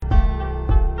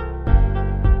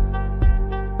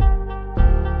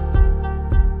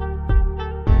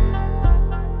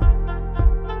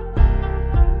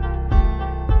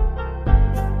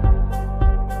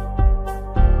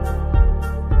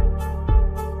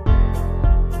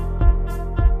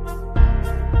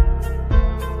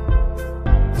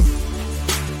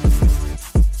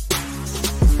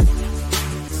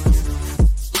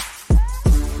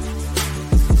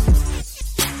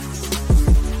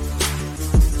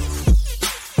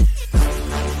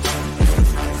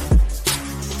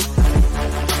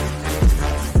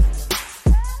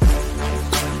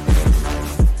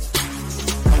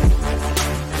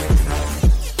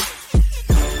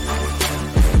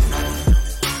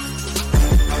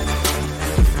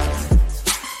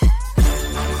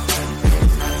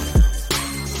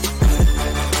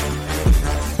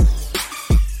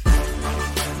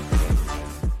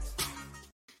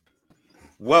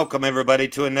Welcome, everybody,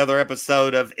 to another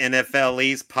episode of NFL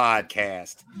East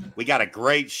Podcast. We got a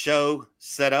great show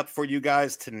set up for you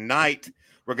guys tonight.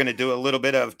 We're going to do a little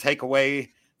bit of takeaway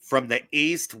from the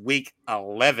East, Week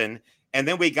 11. And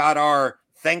then we got our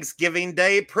Thanksgiving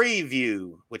Day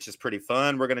preview, which is pretty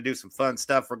fun. We're going to do some fun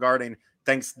stuff regarding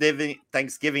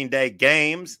Thanksgiving Day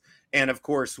games. And, of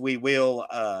course, we will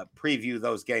preview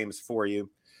those games for you.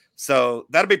 So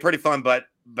that'll be pretty fun. But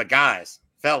guys,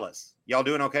 fellas, y'all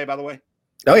doing okay, by the way?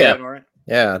 Oh, yeah. All right?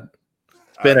 Yeah.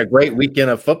 It's been a great weekend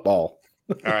of football.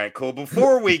 All right, cool.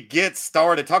 Before we get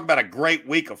started, talk about a great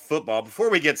week of football.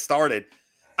 Before we get started,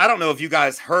 I don't know if you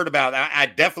guys heard about it. I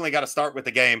definitely got to start with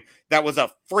the game. That was a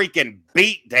freaking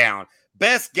beatdown.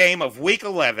 Best game of week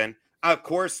 11. Of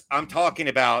course, I'm talking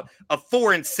about a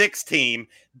 4-6 team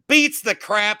beats the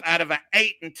crap out of an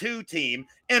 8-2 team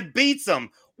and beats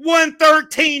them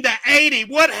 113-80.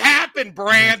 What happened,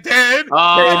 Brandon?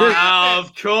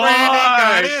 Of course. Brandon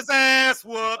got his ass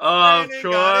whooped. Of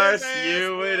course,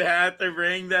 you would have to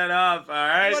bring that up. All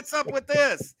right. What's up with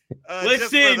this?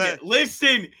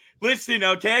 Listen.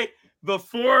 Okay.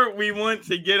 Before we want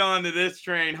to get onto this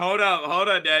train, hold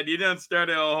up, Dad. You done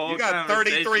started a whole. You got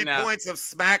 33 points of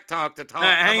smack talk to talk.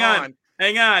 Hang on.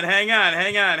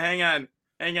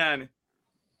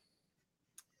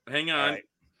 Right.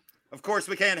 Of course,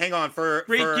 we can't hang on for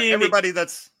everybody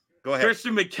that's. Go ahead.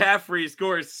 Christian McCaffrey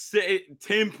scores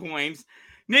 10 points.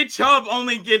 Nick Chubb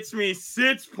only gets me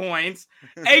 6 points.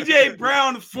 A.J.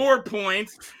 Brown, 4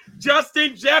 points.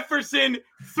 Justin Jefferson,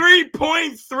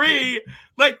 3.3.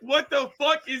 Like, what the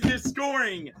fuck is this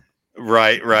scoring?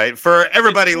 Right. For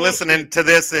everybody listening to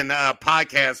this in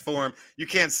podcast form, you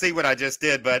can't see what I just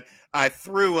did, but I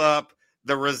threw up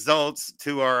the results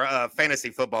to our fantasy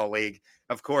football league.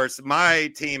 Of course,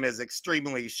 my team is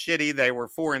extremely shitty. They were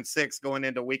 4-6 going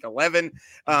into week 11.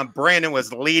 Brandon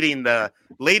was leading the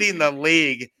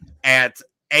league at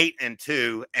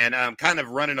 8-2 and kind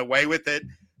of running away with it.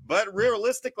 But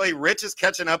realistically, Rich is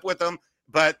catching up with them.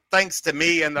 But thanks to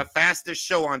me and the fastest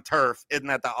show on turf, isn't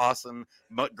that the awesome,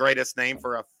 greatest name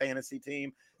for a fantasy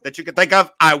team that you could think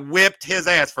of? I whipped his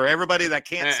ass. For everybody that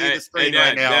can't see the screen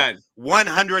right now,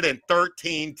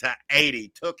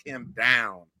 113-80, took him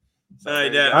down.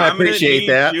 Dad, I appreciate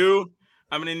that.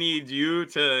 I'm going to need you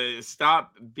to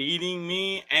stop beating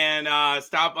me and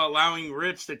stop allowing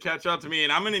Rich to catch up to me.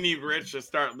 And I'm going to need Rich to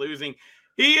start losing.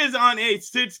 He is on a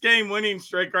 6-game winning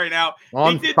streak right now.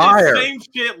 He did fire. The same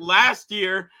shit last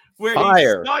year where he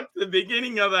stuck the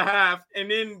beginning of the half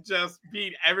and then just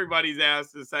beat everybody's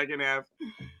ass the second half.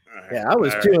 Yeah, I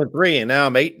was 2-3, and now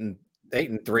I'm 8-3.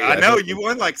 I know you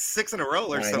won like 6 in a row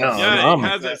or something. Yeah, he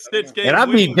has a 6-game. And I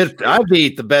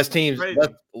beat the best teams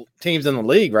in the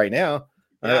league right now.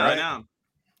 Yeah, I know.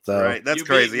 So right, that's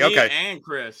crazy. Okay, and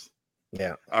Chris.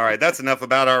 Yeah. All right, that's enough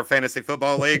about our fantasy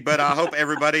football league. But I hope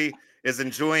everybody is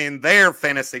enjoying their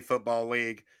fantasy football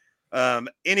league.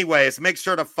 Anyways, make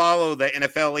sure to follow the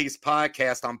NFL East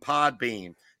podcast on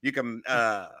Podbean. You can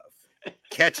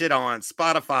catch it on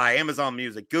Spotify, Amazon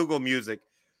Music, Google Music.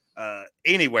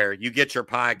 Anywhere you get your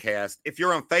podcast. If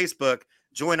you're on Facebook,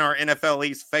 join our NFL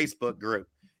East Facebook group.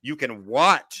 You can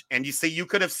watch, and you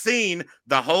could have seen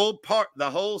the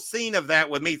whole scene of that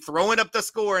with me throwing up the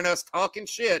score and us talking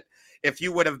shit. If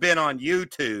you would have been on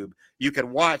YouTube, you could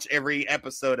watch every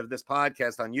episode of this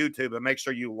podcast on YouTube, and make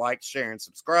sure you like, share, and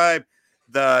subscribe.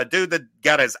 The dude that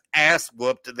got his ass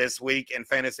whooped this week in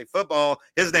fantasy football,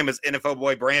 his name is NFL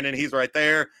Boy Brandon. He's right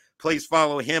there. Please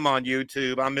follow him on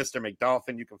YouTube. I'm Mr.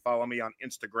 McDolphin. You can follow me on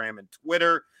Instagram and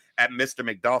Twitter at Mr.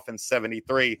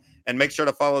 McDolphin73. And make sure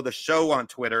to follow the show on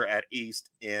Twitter at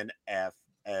East NFL.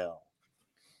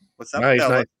 What's up,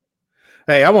 nice.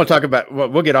 Hey, I want to talk about,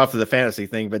 we'll get off of the fantasy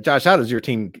thing, but Josh, how does your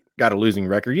team got a losing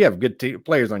record? You have good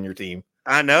players on your team.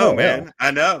 I know, man. Wow. I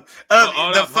know.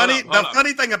 The funny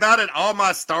thing about it, all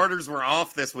my starters were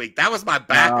off this week. That was my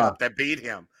backup that beat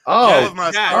him. All of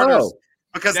my starters.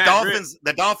 Because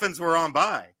the Dolphins were on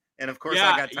bye. And of course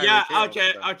I got Tyreek Hill.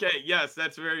 Okay. Yes,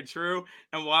 that's very true.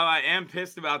 And while I am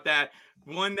pissed about that,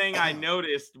 one thing I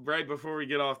noticed right before we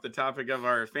get off the topic of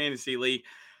our fantasy league,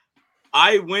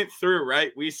 I went through,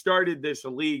 right? We started this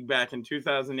league back in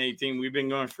 2018. We've been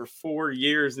going for 4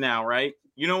 years now, right?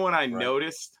 You know what I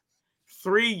noticed?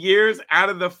 3 years out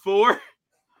of the 4,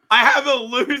 I have a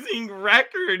losing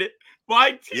record.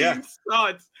 My team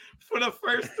sucks for the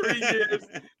first 3 years.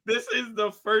 This is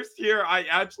the first year I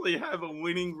actually have a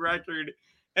winning record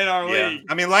in our league.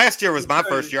 I mean, last year was my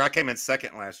first year. I came in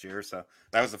second last year, so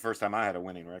that was the first time I had a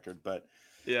winning record. But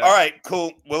all right,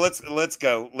 cool. Well, let's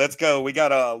go. We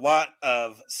got a lot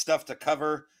of stuff to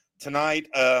cover tonight.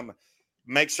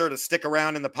 make sure to stick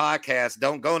around in the podcast.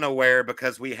 Don't go nowhere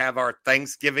because we have our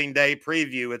Thanksgiving Day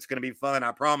preview. It's going to be fun,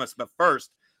 I promise. But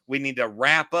first, we need to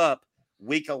wrap up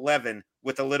Week 11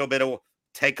 with a little bit of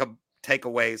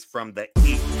takeaways from the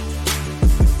East.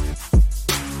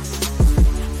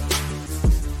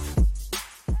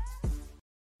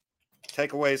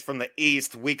 Takeaways from the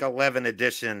East, Week 11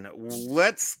 edition.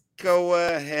 Let's go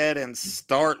ahead and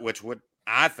start, which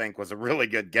I think was a really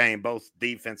good game. Both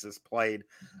defenses played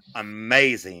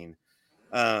amazing.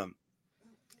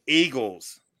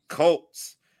 Eagles,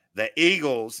 Colts. The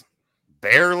Eagles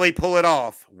barely pull it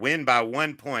off, win by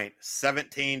 1 point,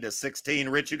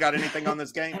 17-16. Rich, you got anything on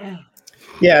this game?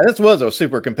 Yeah, this was a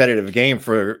super competitive game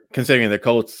for considering the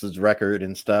Colts' record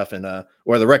and stuff, and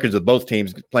or the records of both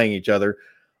teams playing each other.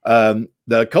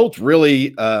 The Colts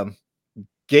really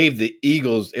gave the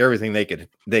Eagles everything they could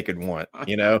want.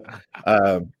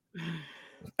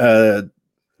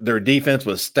 Their defense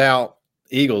was stout.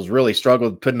 Eagles really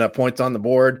struggled putting up points on the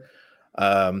board.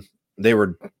 They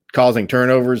were causing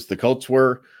turnovers. The Colts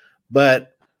were,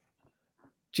 but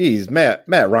geez, Matt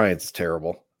Ryan's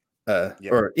terrible.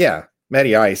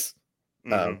 Matty Ice.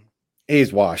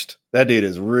 He's washed. That dude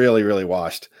is really, really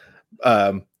washed.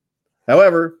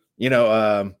 However,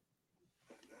 the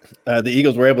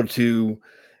Eagles were able to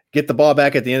get the ball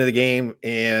back at the end of the game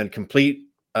and complete,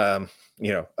 a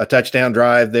touchdown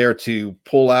drive there to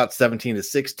pull out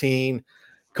 17-16.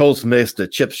 Colts missed a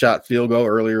chip shot field goal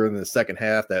earlier in the second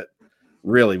half that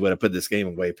really would have put this game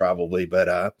away probably.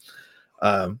 But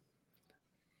I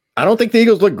don't think the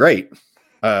Eagles look great.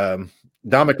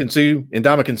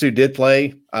 Ndamukong Suh did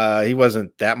play. He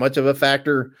wasn't that much of a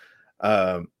factor.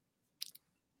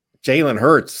 Jalen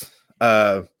Hurts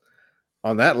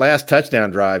on that last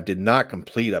touchdown drive did not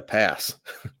complete a pass.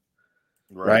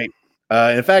 Right.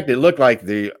 In fact, it looked like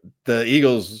the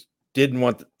Eagles didn't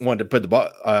want to put the ball,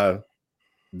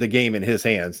 the game in his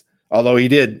hands. Although he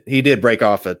did break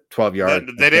off a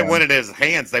 12-yard. They didn't want it in his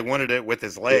hands. They wanted it with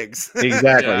his legs.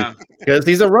 Exactly. Because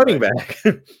he's a running back.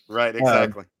 Right.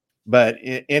 Exactly. But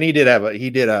he did have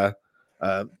he had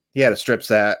a strip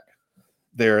sack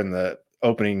there in the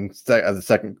opening of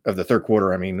the third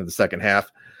quarter. Of the second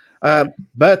half.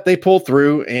 But they pull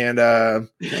through and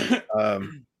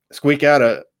squeak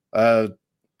out a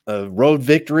road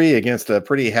victory against a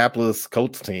pretty hapless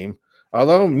Colts team.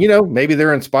 Although, maybe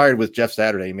they're inspired with Jeff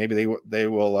Saturday. Maybe they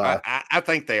will. I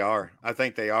think they are.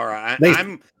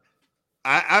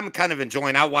 I'm kind of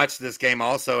enjoying. I watched this game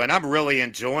also, and I'm really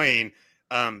enjoying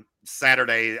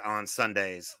Saturday on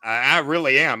Sundays. I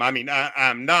really am.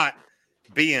 I'm not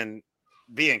being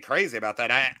crazy about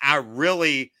that.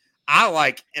 I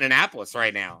like Indianapolis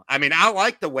right now. I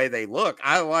like the way they look.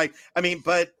 But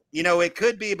it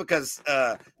could be because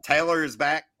Taylor is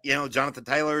back. Jonathan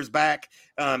Taylor is back.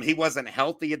 He wasn't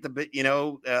healthy at the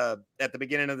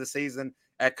beginning of the season.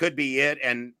 That could be it.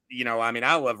 And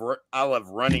I love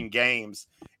running games,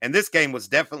 and this game was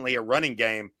definitely a running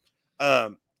game.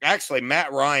 Actually,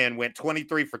 Matt Ryan went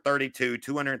 23 for 32,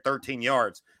 213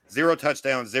 yards, 0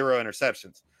 touchdowns, 0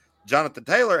 interceptions. Jonathan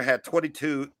Taylor had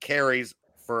 22 carries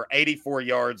for 84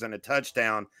 yards and a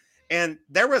touchdown. And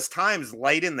there was times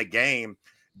late in the game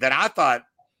that I thought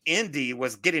Indy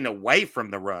was getting away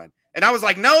from the run. And I was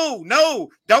like, no,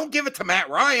 don't give it to Matt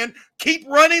Ryan. Keep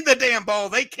running the damn ball.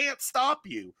 They can't stop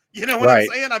you. You know what I'm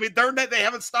saying? They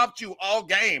haven't stopped you all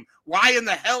game. Why in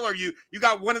the hell are you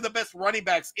got one of the best running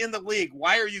backs in the league.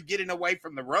 Why are you getting away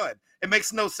from the run? It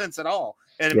makes no sense at all.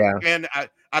 And I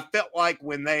felt like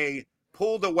when they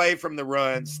pulled away from the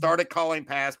run, started calling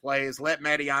pass plays, let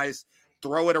Matty Ice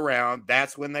throw it around,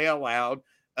 that's when they allowed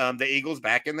the Eagles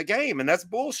back in the game, and that's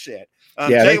bullshit.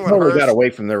 They totally got away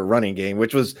from their running game,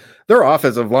 which was their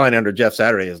offensive line under Jeff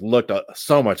Saturday has looked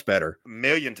so much better, a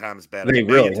million times better. They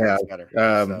really have.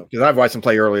 Because I've watched them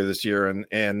play earlier this year,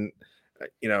 and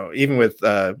even with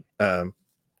the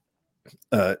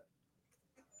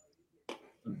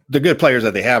good players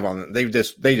that they have on, they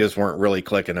just weren't really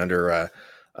clicking under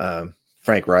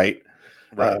Frank Wright.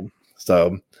 Right.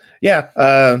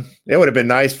 It would have been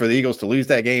nice for the Eagles to lose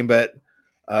that game, but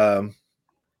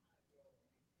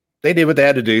they did what they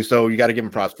had to do, so you got to give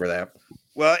them props for that.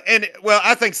 Well,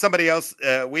 I think somebody else.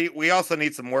 We also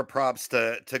need some more props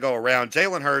to go around.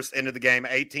 Jalen Hurts ended the game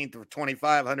 18 for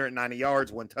 25, 190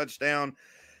 yards, 1 touchdown.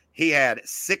 He had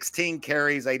 16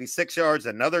 carries, 86 yards,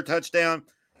 another touchdown.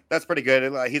 That's pretty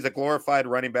good. He's a glorified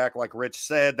running back, like Rich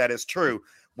said. That is true.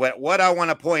 What I want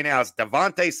to point out is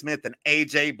Devontae Smith and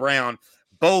A.J. Brown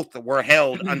both were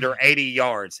held under 80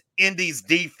 yards. Indy's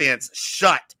defense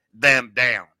shut them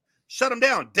down.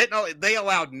 They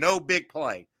allowed no big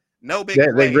play. No big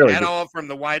play really at all from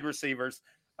the wide receivers.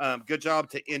 Good job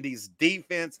to Indy's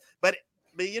defense. But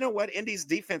you know what? Indy's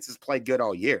defense has played good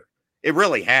all year. It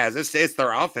really has. It's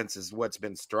their offense is what's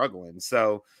been struggling.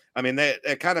 So, I mean,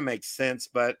 that kind of makes sense.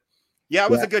 But, yeah,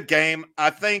 it was a good game. I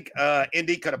think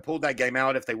Indy could have pulled that game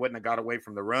out if they wouldn't have got away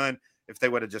from the run, if they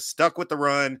would have just stuck with the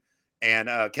run and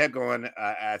kept going.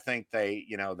 I think they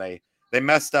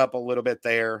messed up a little bit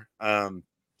there. And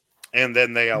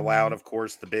then they allowed, of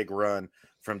course, the big run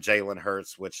from Jalen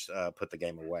Hurts, which put the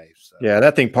game away. So. Yeah,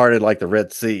 that thing parted like the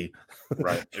Red Sea.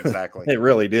 Right, exactly. It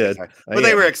really did. Exactly. But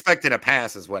they were expecting a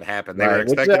pass is what happened. They Right, were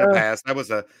expecting a pass. That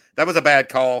was a bad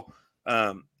call.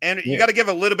 And you got to give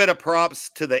a little bit of props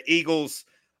to the Eagles.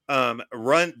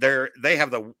 Run there. They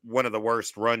have one of the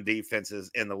worst run defenses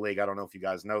in the league. I don't know if you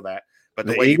guys know that, but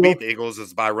the way you beat the Eagles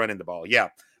is by running the ball. Yeah.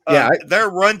 Their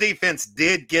run defense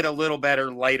did get a little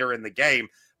better later in the game,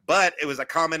 but it was a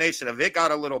combination of it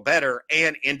got a little better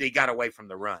and Indy got away from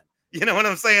the run. You know what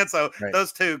I'm saying? So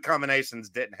those two combinations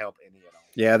didn't help Indy at all.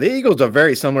 Yeah, the Eagles are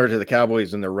very similar to the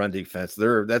Cowboys in their run defense.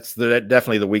 That's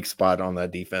definitely the weak spot on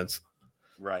that defense.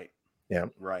 Right. Yeah.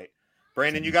 Right.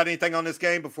 Brandon, you got anything on this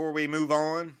game before we move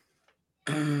on?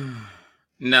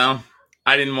 No,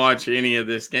 I didn't watch any of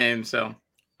this game, so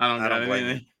I don't got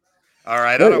anything. All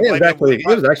right. It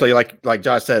was actually like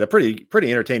Josh said, a pretty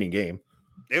entertaining game.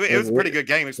 It was a pretty good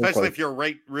game, especially if you're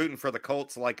rooting for the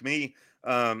Colts like me.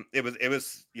 It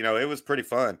was pretty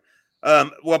fun.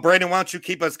 Well, Brandon, why don't you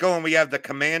keep us going? We have the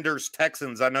Commanders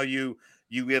Texans. I know you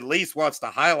at least watched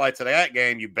the highlights of that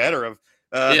game. You better have.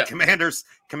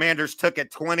 Commanders took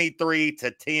it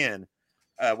 23-10.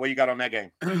 What you got on that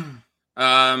game?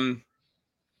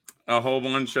 A whole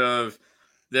bunch of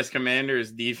this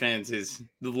Commanders defense is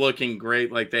looking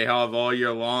great, like they have all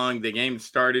year long. The game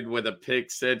started with a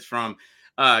pick six from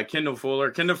Kendall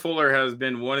Fuller. Kendall Fuller has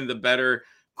been one of the better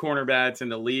cornerbacks in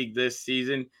the league this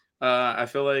season. I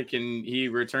feel like, and he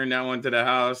returned that one to the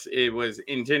house. It was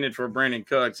intended for Brandon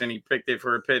Cooks, and he picked it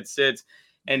for a pick six.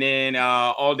 And then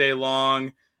all day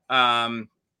long,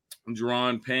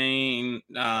 Jerron Payne,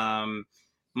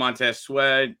 Montez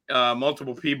Sweat,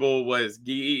 multiple people were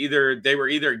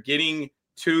either getting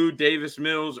to Davis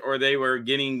Mills or they were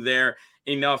getting there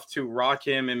enough to rock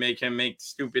him and make him make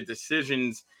stupid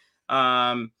decisions.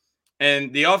 And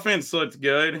the offense looked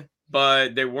good,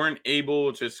 but they weren't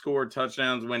able to score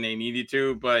touchdowns when they needed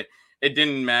to. But it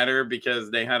didn't matter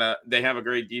because they have a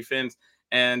great defense.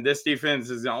 And this defense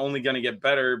is only going to get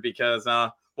better because,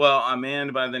 a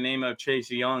man by the name of Chase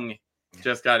Young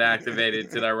just got activated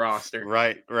to their roster.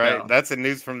 Right. So. That's the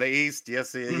news from the East.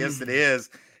 Yes, it is.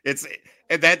 It's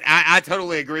that I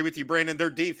totally agree with you, Brandon. Their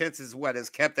defense is what has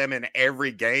kept them in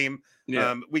every game.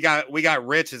 Yeah. We got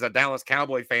Rich as a Dallas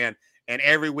Cowboy fan, and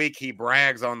every week he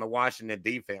brags on the Washington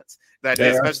defense,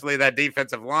 especially that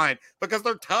defensive line, because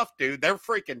they're tough, dude. They're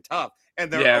freaking tough, and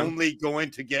they're only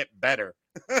going to get better.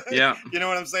 Yeah, you know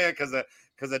what I'm saying? Because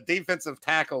a defensive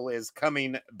tackle is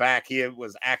coming back. He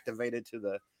was activated to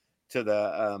the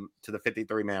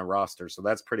 53-man roster, so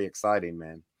that's pretty exciting,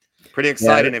 man. Pretty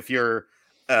exciting if you're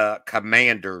a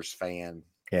Commanders fan.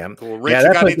 Yeah, cool. Rich,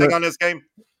 you got anything on this game?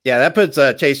 Yeah, that puts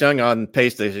Chase Young on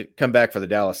pace to come back for the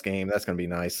Dallas game. That's going to be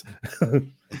nice.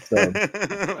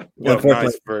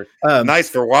 Nice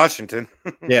for Washington.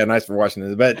 Yeah, nice for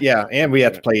Washington. But yeah, and we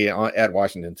have to play at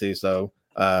Washington too. So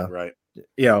right.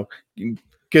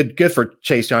 Good for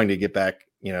Chase Young to get back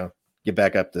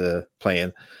up to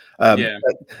playing.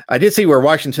 I did see where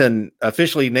Washington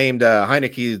officially named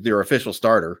Heineke their official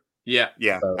starter. Yeah.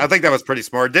 So, I think that was pretty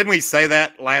smart. Didn't we say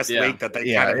that last week that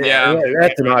they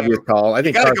that's an obvious call. I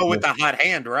think you got to go with the hot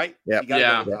hand, right? Yeah. Go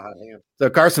with the hot hand. So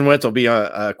Carson Wentz will be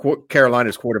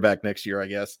Carolina's quarterback next year, I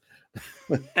guess.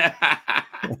 I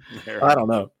don't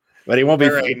know, but he won't be.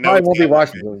 Probably won't be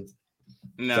Washington.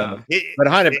 No, but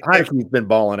Heineke's been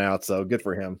balling out, so good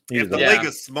for him. If the league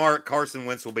is smart, Carson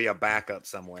Wentz will be a backup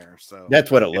somewhere. So that's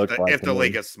what it looks like. If the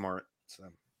league is smart, so.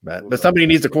 But somebody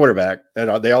needs a quarterback,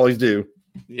 and they always do.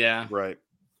 Yeah, right.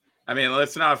 I mean,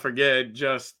 let's not forget,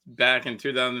 just back in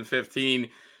 2015,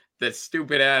 the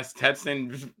stupid ass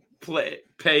Texans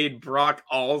paid Brock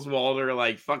Osweiler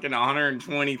like fucking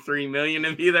 $123 million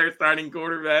to be their starting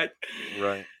quarterback.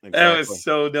 Right. Exactly. That was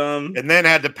so dumb. And then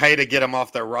had to pay to get him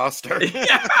off their roster.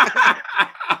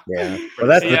 Yeah. Well,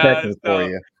 that's the Texans for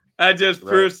you. That just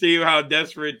proves to you how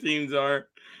desperate teams are.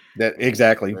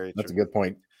 Exactly. That's a good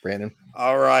point, Brandon.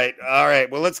 All right.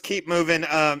 Well, let's keep moving.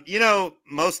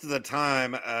 Most of the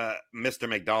time, Mr.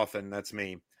 McDolphin, that's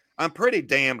me, I'm pretty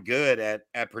damn good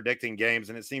at predicting games.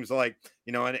 And it seems like,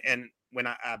 and when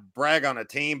I brag on a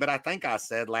team, but I think I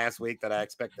said last week that I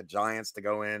expect the Giants to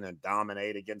go in and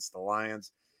dominate against the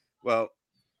Lions. Well,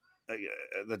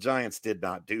 the Giants did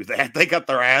not do that. They got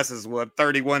their asses whooped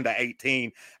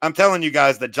 31-18. I'm telling you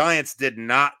guys, the Giants did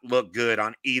not look good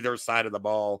on either side of the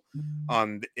ball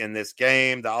in this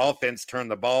game. The offense turned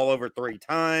the ball over 3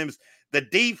 times. The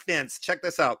defense, check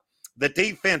this out. The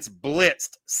defense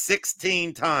blitzed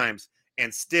 16 times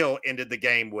and still ended the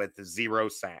game with 0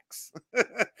 sacks.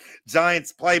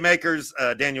 Giants playmakers,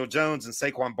 Daniel Jones and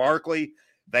Saquon Barkley,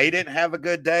 they didn't have a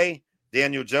good day.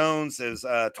 Daniel Jones is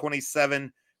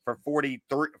 27 for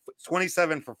 44,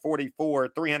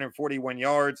 341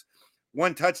 yards,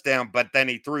 1 touchdown, but then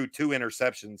he threw 2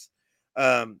 interceptions.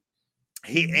 And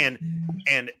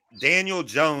Daniel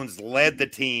Jones led the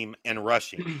team in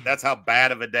rushing. That's how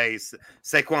bad of a day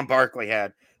Saquon Barkley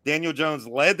had. Daniel Jones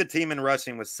led the team in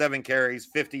rushing with 7 carries,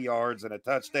 50 yards, and a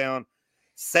touchdown.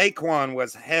 Saquon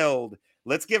was held.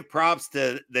 Let's give props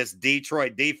to this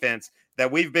Detroit defense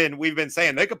that we've been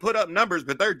saying they could put up numbers,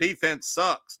 but their defense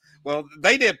sucks. Well,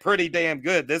 they did pretty damn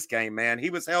good this game, man. He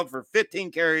was held for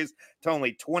 15 carries to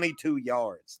only 22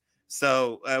 yards.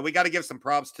 So we got to give some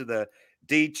props to the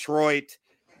Detroit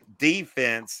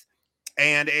defense.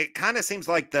 And it kind of seems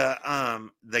like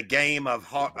the game of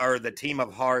the team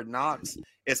of Hard Knocks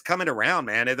is coming around,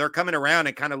 man. And they're coming around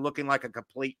and kind of looking like a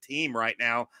complete team right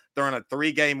now. They're on a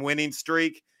 3-game winning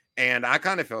streak, and I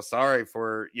kind of feel sorry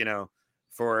for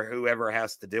whoever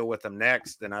has to deal with them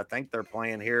next. And I think they're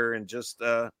playing here in just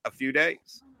a few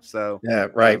days. So yeah,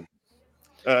 right.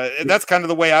 That's kind of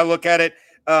the way I look at it.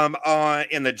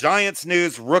 In the Giants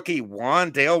news, rookie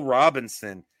Wan'Dale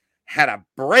Robinson had a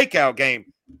breakout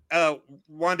game.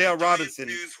 Wan'Dale Robinson,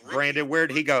 Brandon,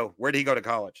 where'd he go? Where'd he go to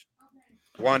college?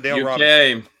 Wan'Dale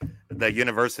Robinson, the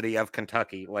University of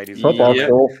Kentucky, ladies and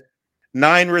gentlemen.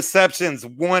 9 receptions,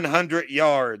 100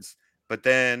 yards. But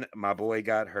then my boy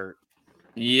got hurt.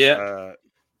 Yeah.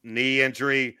 Knee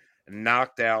injury,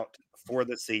 knocked out for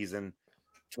the season,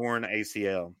 torn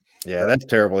ACL. Yeah, that's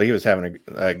terrible. He was having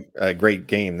a great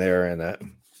game there, and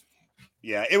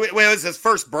yeah, it was his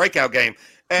first breakout game.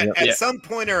 At some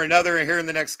point or another here in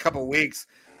the next couple of weeks,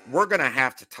 we're going to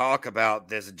have to talk about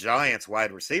this Giants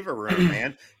wide receiver room,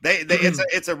 man.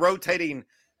 It's a rotating,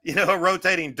 a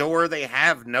rotating door. They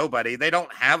have nobody. They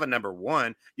don't have a number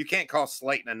 1. You can't call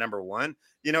Slayton a number 1.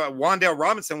 Wan'Dale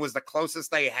Robinson was the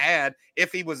closest they had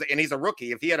if he was, and he's a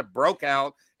rookie. If he had a broke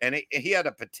out and he had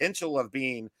a potential of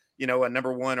being, a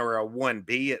number 1 or a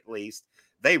 1B at least,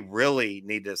 they really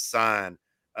need to sign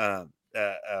a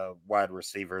wide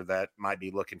receiver that might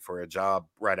be looking for a job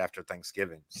right after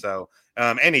Thanksgiving. So,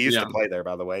 and he used to play there,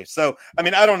 by the way. So, I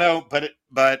mean, I don't know, but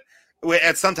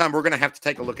at some time we're going to have to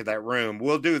take a look at that room.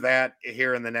 We'll do that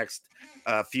here in the next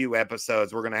few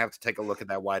episodes. We're going to have to take a look at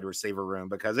that wide receiver room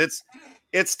because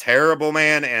it's terrible,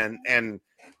 man. And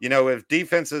if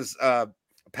defenses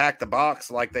pack the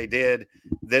box like they did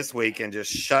this week and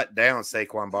just shut down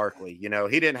Saquon Barkley, he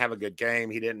didn't have a good game.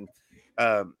 He didn't.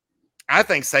 I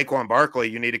think Saquon Barkley,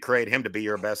 you need to create him to be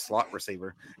your best slot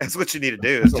receiver. That's what you need to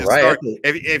do. Is just start.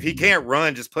 If he can't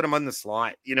run, just put him on the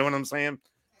slot. You know what I'm saying?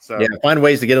 So find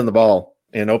ways to get in the ball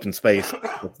in open space.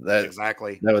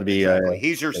 Exactly. That would be.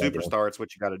 He's your superstar. It's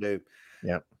what you got to do.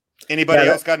 Yeah. Anybody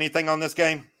else got anything on this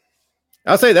game?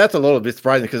 I'll say that's a little bit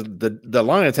surprising because the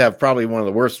Lions have probably one of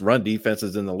the worst run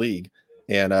defenses in the league,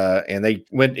 and they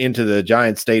went into the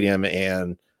Giants stadium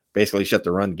and basically shut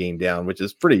the run game down, which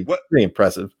is pretty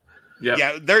impressive.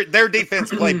 Yeah, their defense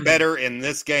played better in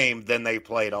this game than they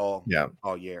played all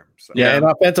year. So. Yeah, and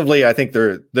offensively, I think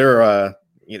they're a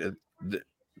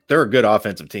good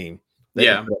offensive team. They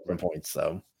put up some points.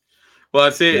 So, well,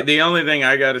 I'd say the only thing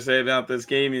I got to say about this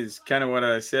game is kind of what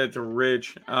I said to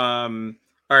Rich,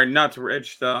 or not to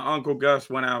Rich, to Uncle Gus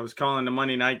when I was calling the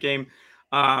Monday night game.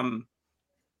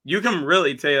 You can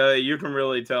really tell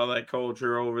that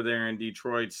culture over there in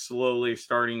Detroit slowly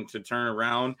starting to turn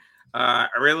around. I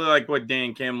really like what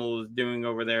Dan Campbell is doing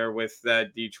over there with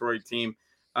that Detroit team.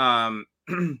 But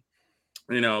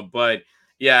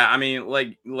yeah, I mean,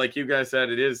 like you guys said,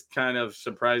 it is kind of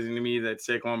surprising to me that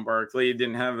Saquon Barkley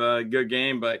didn't have a good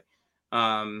game. But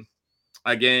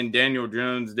again, Daniel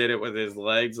Jones did it with his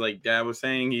legs. Like Dad was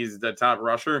saying, he's the top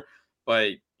rusher, but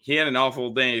he had an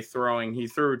awful day throwing. He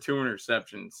threw 2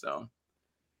 interceptions. So,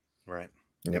 right.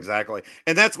 Yep. Exactly.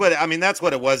 And that's what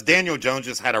it was. Daniel Jones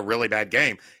just had a really bad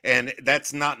game. And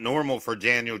that's not normal for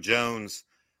Daniel Jones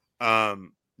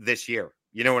this year.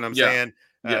 You know what I'm saying?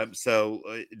 Yeah. So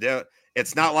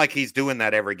it's not like he's doing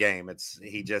that every game.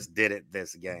 He just did it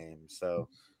this game. So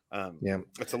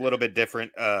it's a little bit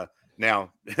different.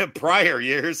 Now, prior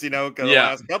years, the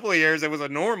last couple of years, it was a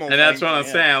normal and that's thing what for I'm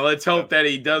him. saying. Let's hope that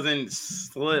he doesn't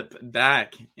slip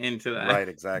back into that. Right,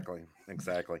 exactly.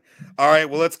 All right,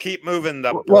 well, let's keep moving.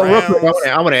 The Well, real Browns. quick,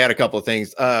 I'm going to add a couple of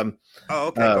things. Okay,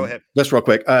 go ahead. Just real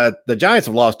quick. The Giants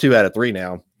have lost 2 out of 3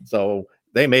 now, so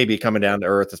they may be coming down to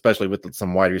earth, especially with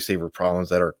some wide receiver problems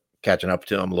that are catching up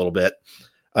to them a little bit.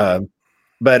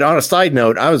 But on a side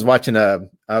note, I was watching. I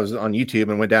was on YouTube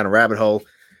and went down a rabbit hole.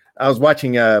 I was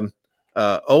watching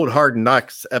old Hard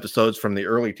Knocks episodes from the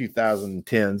early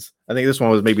 2010s. I think this one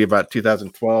was maybe about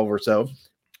 2012 or so.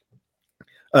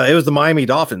 It was the Miami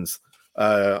Dolphins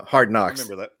Hard Knocks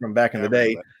from back in the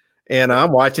day. And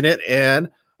I'm watching it, and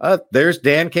there's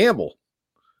Dan Campbell.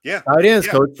 Yeah. Tight ends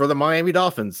coach for the Miami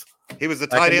Dolphins. He was the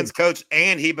tight ends coach,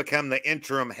 and he became the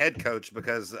interim head coach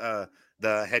because the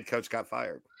head coach got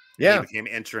fired. Yeah. He became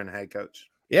interim head coach.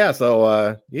 Yeah,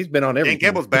 so he's been on everything. Dan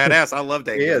Campbell's badass. I love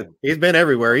Dan Campbell. He's been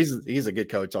everywhere. He's a good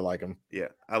coach. I like him. Yeah,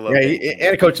 I love him.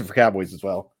 And coaching for Cowboys as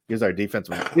well. He's our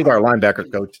defensive. He's our linebackers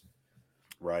coach.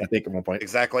 Right. I think at one point.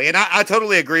 Exactly. And I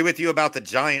totally agree with you about the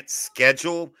Giants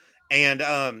schedule. And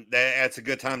that's a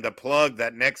good time to plug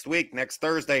that next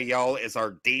Thursday, y'all, is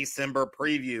our December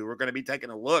preview. We're going to be taking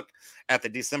a look at the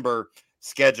December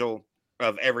schedule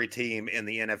of every team in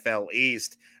the NFL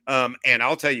East. And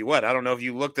I'll tell you what, I don't know if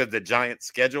you looked at the Giants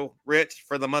schedule, Rich,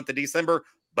 for the month of December,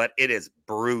 but it is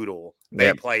brutal.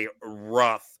 They play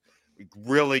rough,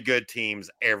 really good teams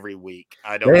every week.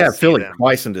 They have Philly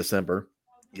twice in December.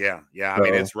 Yeah. I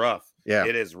mean, it's rough. Yeah,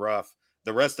 it is rough.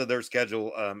 The rest of their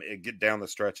schedule, get down the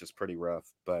stretch is pretty rough.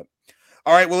 But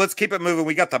all right, well, let's keep it moving.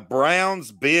 We got the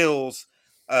Browns, Bills.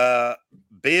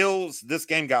 This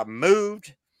game got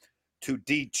moved to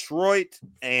Detroit,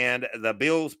 and the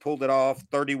Bills pulled it off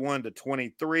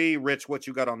 31-23. Rich, what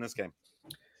you got on this game?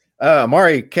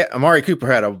 Amari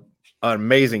Cooper had an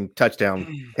amazing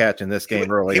touchdown catch in this game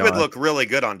early on. He would look really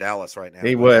good on Dallas right now.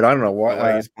 He would. I don't know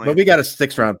why, but we got a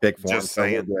 6th-round pick for him. Just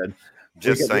saying. So good.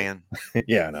 Just saying.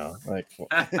 Yeah, no. Like,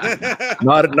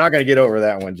 not going to get over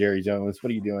that one, Jerry Jones.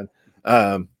 What are you doing?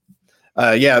 But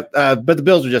the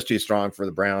Bills are just too strong for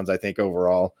the Browns, I think,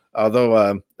 overall.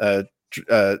 Although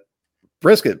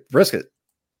Jacoby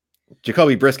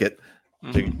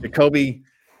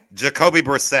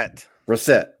Brissett.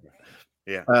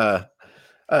 Yeah.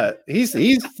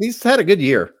 He's had a good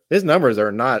year. His numbers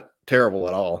are not terrible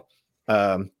at all.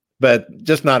 But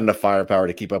just not enough firepower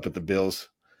to keep up with the Bills.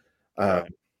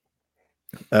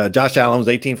 Josh Allen was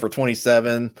 18 for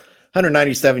 27,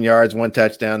 197 yards, 1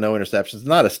 touchdown, no interceptions.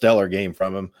 Not a stellar game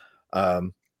from him.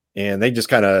 And they just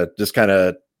kind of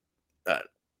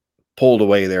pulled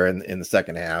away there in the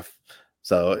second half.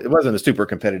 So it wasn't a super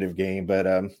competitive game, but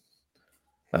I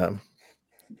don't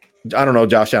know.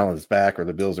 Josh Allen's back, or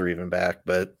the Bills are even back,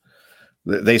 but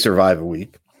they survive a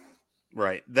week.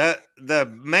 Right.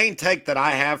 The main take that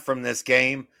I have from this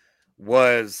game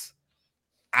was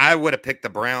I would have picked the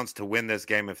Browns to win this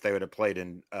game if they would have played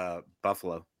in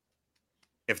Buffalo.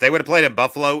 If they would have played in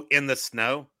Buffalo in the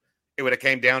snow, it would have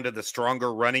came down to the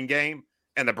stronger running game,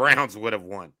 and the Browns would have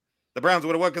won. The Browns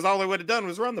would have won because all they would have done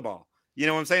was run the ball. You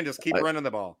know what I'm saying? Just keep running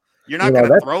the ball. You're not going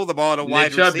to throw the ball to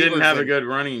wide receivers. Nick Chubb didn't have a good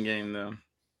running game, though,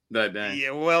 that day.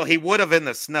 Yeah, well, he would have in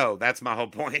the snow. That's my whole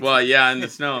point. Well, yeah, in the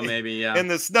snow, maybe, yeah. In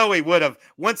the snow, he would have.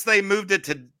 Once they moved it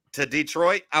to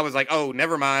Detroit, I was like, oh,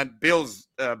 never mind. Bills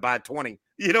by 20.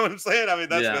 You know what I'm saying? I mean,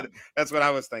 that's what I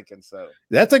was thinking. So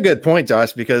that's a good point,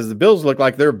 Josh, because the Bills look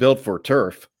like they're built for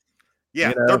turf.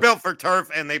 Yeah, they're built for turf,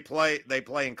 and they play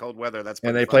in cold weather.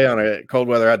 And they play on a cold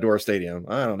weather outdoor stadium.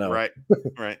 I don't know. Right.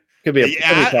 Could be.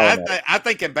 I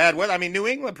think in bad weather. I mean, New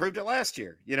England proved it last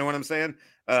year. You know what I'm saying?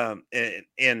 I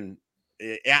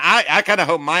kind of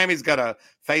hope Miami's got to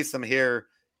face them here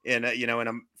in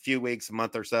a few weeks,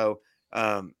 month or so,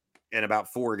 in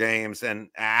about 4 games, and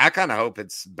I kind of hope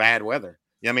it's bad weather.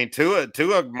 I mean, Tua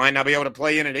might not be able to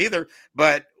play in it either,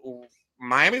 but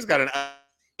Miami's got an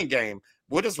game.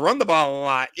 We'll just run the ball a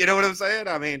lot. You know what I'm saying?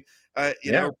 I mean, we'll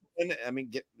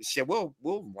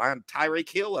line Tyreek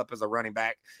Hill up as a running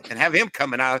back and have him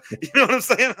coming out. You know what I'm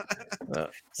saying?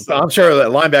 So I'm sure that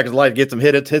linebackers like to get some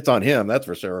hits on him. That's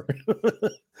for sure.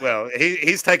 Well,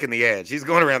 he's taking the edge. He's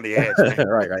going around the edge.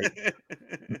 Right.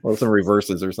 Or some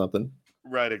reverses or something.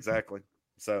 Right, exactly.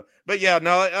 So, but yeah,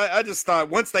 no, I just thought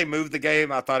once they moved the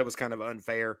game, I thought it was kind of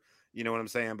unfair. You know what I'm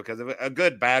saying? Because of a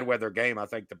good bad weather game, I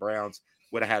think the Browns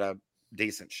would have had a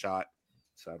decent shot.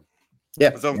 So, yeah,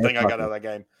 that's the only thing I got out of that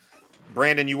game.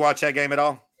 Brandon, you watch that game at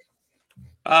all?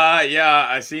 Yeah,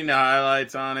 I seen the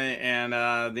highlights on it, and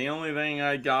the only thing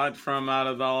I got from out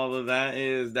of all of that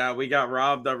is that we got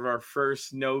robbed of our first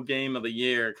snow game of the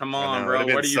year. Come I on, know. It'd bro. have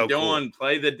been What are you so cool. doing?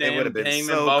 Play the It would damn have been game in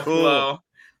so cool. Buffalo.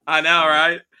 I know, I know.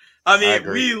 right? I I mean,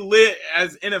 agree. we lit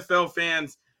as NFL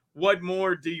fans. What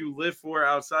more do you live for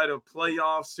outside of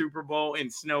playoffs, Super Bowl,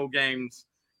 and snow games?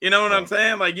 You know what I'm Right.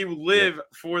 saying? Like, you live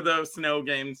for those snow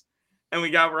games, and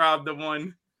we got robbed of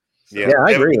one. So, Yeah,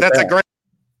 I agree with that.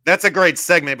 That's a great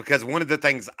segment because one of the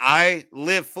things I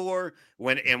live for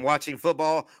when in watching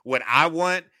football, what I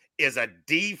want is a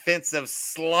defensive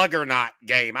slugger knot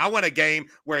game. I want a game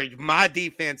where my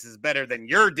defense is better than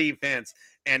your defense,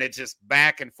 and it's just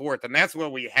back and forth. And that's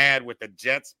what we had with the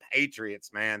Jets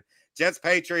Patriots, man. Jets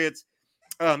Patriots.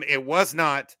 It was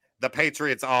not the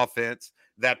Patriots offense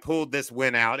that pulled this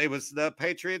win out. It was the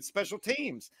Patriots special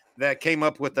teams that came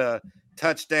up with a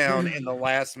touchdown in the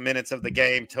last minutes of the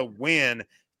game to win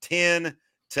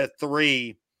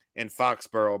 10-3 in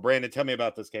Foxborough. Brandon, tell me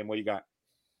about this game. What you got?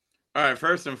 all right,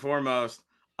 first and foremost,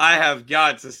 I have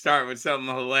got to start with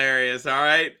something hilarious. All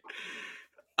right.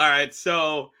 All right.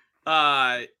 So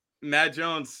Matt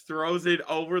Jones throws it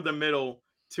over the middle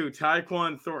to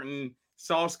Tyquan Thornton.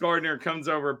 Sauce Gardner comes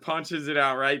over, punches it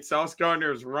out, right? Sauce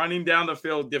Gardner is running down the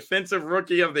field, defensive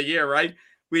rookie of the year, right?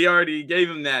 We already gave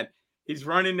him that. He's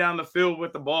running down the field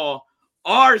with the ball.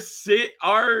 Our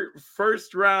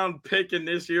first round pick in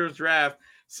this year's draft,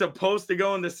 supposed to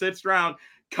go in the 6th round,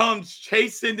 comes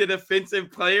chasing the defensive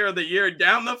player of the year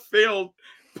down the field,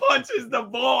 punches the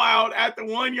ball out at the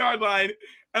 1-yard line,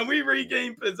 and we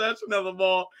regain possession of the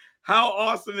ball. How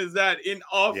awesome is that? An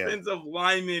offensive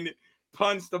lineman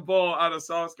punched the ball out of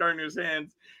Sauce Gardner's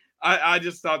hands. I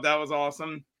just thought that was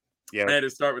awesome. Yeah. I had to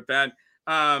start with that.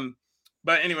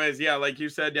 But anyways, yeah, like you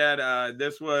said, Dad,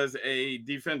 this was a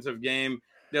defensive game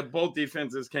that both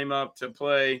defenses came up to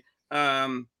play.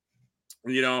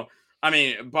 You know, I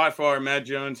mean, by far, Matt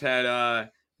Jones had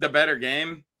the better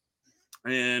game,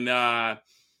 and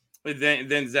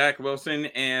then Zach Wilson.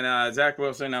 And Zach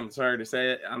Wilson, I'm sorry to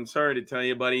say it. I'm sorry to tell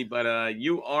you, buddy, but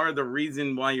you are the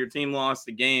reason why your team lost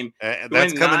the game.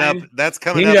 That's coming up. That's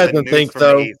coming He up in doesn't news think from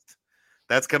so. the East.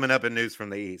 That's coming up in news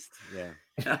from the East.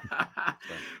 Yeah.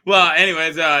 Well,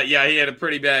 anyways, yeah, he had a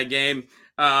pretty bad game.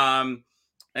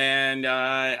 And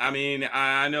I mean,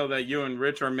 I know that you and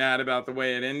Rich are mad about the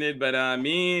way it ended, but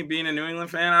me being a New England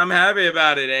fan, I'm happy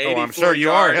about it. Oh, I'm sure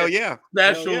you are. Hell yeah.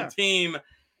 Special team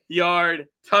yard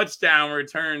touchdown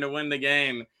return to win the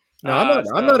game. No,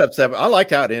 I'm not upset. I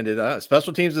liked how it ended.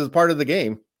 Special teams is part of the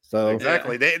game. So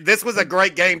exactly. This was a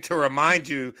great game to remind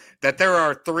you that there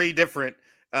are 3 different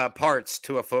parts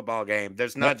to a football game.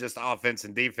 There's not just offense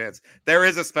and defense. There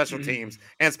is a special teams,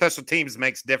 and special teams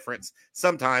makes difference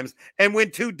sometimes. And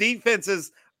when 2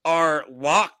 defenses are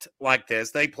locked like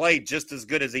this, they play just as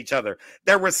good as each other.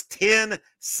 There was 10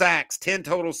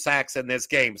 total sacks in this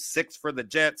game, 6 for the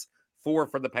Jets, 4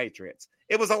 for the Patriots.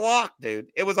 It was a lock,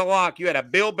 dude. It was a lock. You had a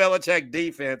Bill Belichick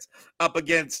defense up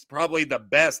against probably the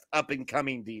best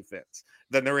up-and-coming defense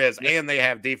than there is, and they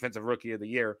have Defensive Rookie of the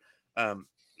Year.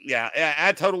 Yeah,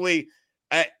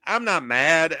 I'm not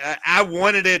mad. I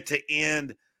wanted it to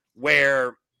end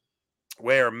where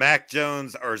Mac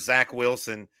Jones or Zach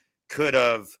Wilson could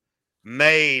have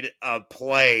made a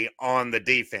play on the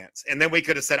defense. And then we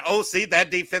could have said, oh, see,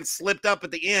 that defense slipped up at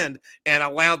the end and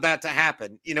allowed that to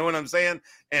happen. You know what I'm saying?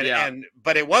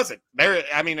 But it wasn't.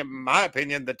 I mean, in my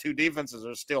opinion, the 2 defenses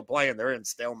are still playing. They're in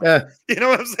stalemate. You know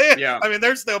what I'm saying? Yeah. I mean,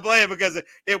 they're still playing because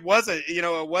it wasn't,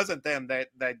 it wasn't them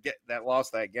that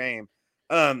lost that game.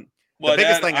 The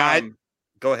biggest thing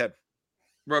go ahead.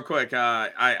 Real quick,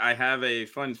 I have a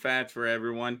fun fact for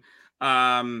everyone.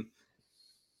 Right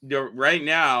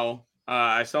now,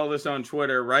 I saw this on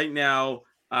Twitter. Right now,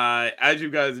 as you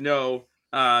guys know,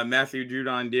 Matthew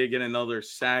Judon did get another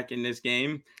sack in this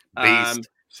game. Beast.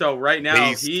 So right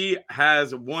now, he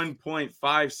has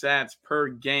 1.5 sacks per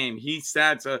game. He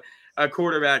sacks a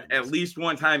quarterback at least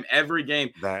one time every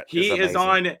game. He is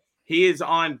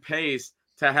on pace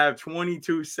to have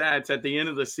 22 sacks at the end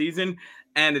of the season.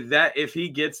 And that if he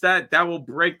gets that will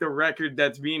break the record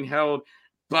that's being held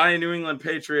by a New England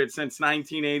Patriot since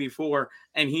 1984,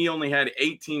 and he only had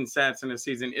 18 sacks in a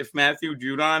season. If Matthew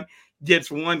Judon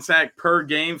gets 1 sack per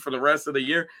game for the rest of the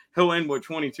year, he'll end with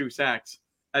 22 sacks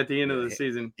at the end of the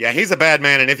season. Yeah, he's a bad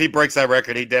man, and if he breaks that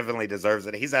record, he definitely deserves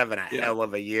it. He's having a hell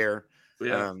of a year.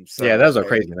 Yeah, those are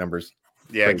crazy numbers.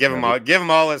 Yeah, give him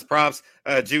all his props.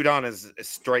 Judon is a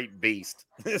straight beast,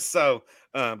 so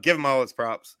give him all his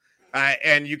props.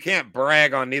 And you can't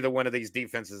brag on neither one of these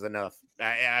defenses enough.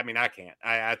 I mean, I can't.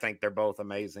 I think they're both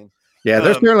amazing. Yeah,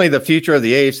 they're certainly the future of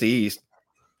the AFC East.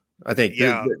 I think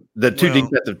Yeah, the two well,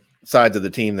 defensive sides of the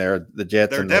team there, the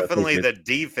Jets they're and definitely Patriots. the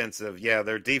defensive. Yeah,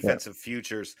 they're defensive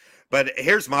futures. But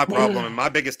here's my problem, and my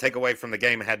biggest takeaway from the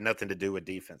game had nothing to do with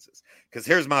defenses. Because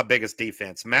here's my biggest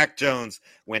defense. Mac Jones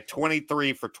went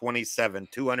 23 for 27,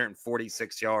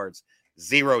 246 yards,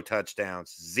 0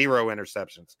 touchdowns, 0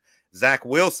 interceptions. Zach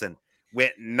Wilson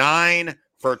went 9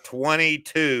 for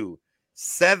 22,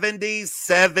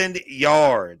 77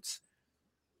 yards.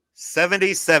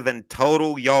 77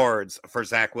 total yards for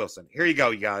Zach Wilson. Here you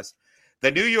go, you guys. The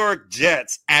New York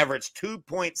Jets averaged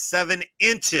 2.7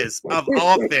 inches of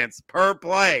offense per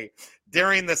play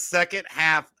during the second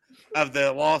half of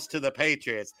the loss to the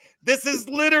Patriots. This is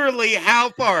literally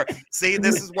how far. See,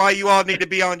 this is why you all need to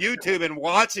be on YouTube and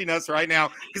watching us right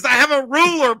now, because I have a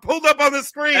ruler pulled up on the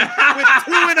screen with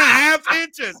 2.5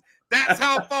 inches. That's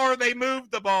how far they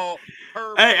moved the ball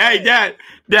per play. Hey, Dad,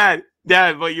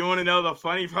 but you want to know the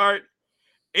funny part?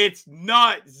 It's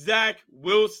not Zach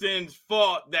Wilson's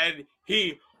fault that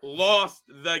he lost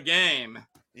the game.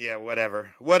 Yeah, whatever.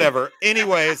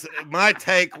 Anyways, my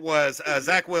take was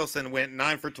Zach Wilson went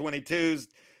 9 for 22,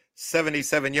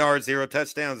 77 yards, 0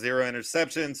 touchdowns, 0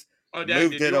 interceptions. Oh,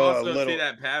 Dad, did you also see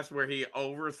that pass where he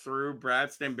overthrew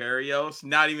Braxton Berrios,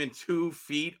 not even 2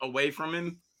 feet away from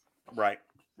him? Right.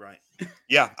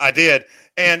 Yeah, I did.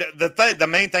 And the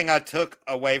main thing I took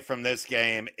away from this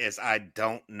game is I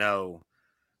don't know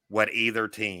what either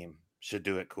team should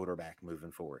do at quarterback moving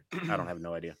forward. I don't have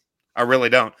no idea. I really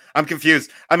don't. I'm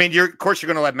confused. I mean, of course you're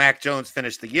going to let Mac Jones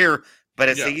finish the year, but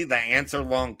is he the answer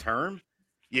long term?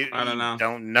 I don't know.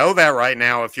 Don't know that right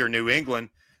now if you're New England.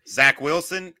 Zach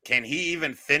Wilson, can he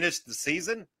even finish the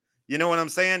season? You know what I'm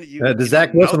saying? Does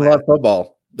Zach Wilson love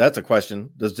football? That's a question.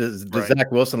 Does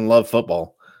Zach Wilson love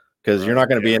football? Because you're not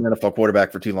going to be an NFL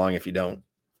quarterback for too long if you don't.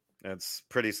 That's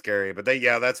pretty scary. But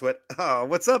that's what. Oh,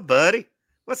 what's up, buddy?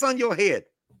 What's on your head?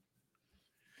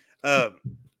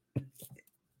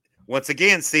 Once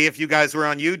again, see, if you guys were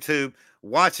on YouTube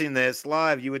watching this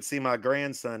live, you would see my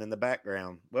grandson in the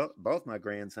background. Well, both my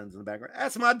grandsons in the background.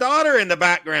 That's my daughter in the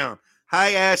background.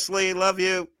 Hi, Ashley. Love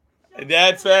you.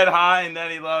 Dad said hi and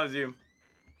then he loves you.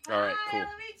 All right, cool. Hi,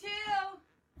 love you too.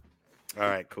 All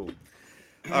right, cool.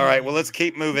 All right, well, let's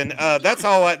keep moving. That's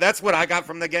all. That's what I got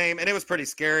from the game, and it was pretty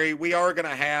scary. We are going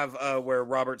to have where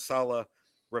Robert Saleh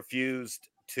refused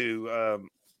to,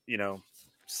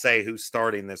 say who's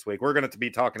starting this week. We're going to be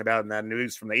talking about in that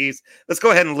news from the East. Let's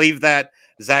go ahead and leave that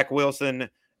Zach Wilson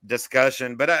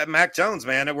discussion. But Mac Jones,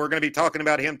 man, we're going to be talking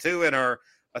about him too in our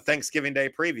Thanksgiving Day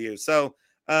preview. So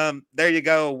there you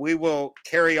go. We will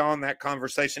carry on that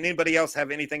conversation. Anybody else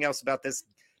have anything else about this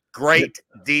great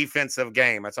defensive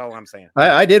game? That's all I'm saying.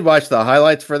 I did watch the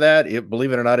highlights for that.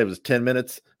 Believe it or not, it was 10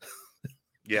 minutes.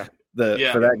 Yeah.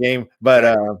 For that game. But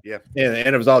and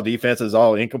it was all defense, it was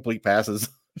all incomplete passes.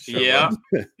 Yeah.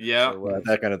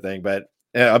 That kind of thing. But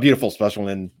a beautiful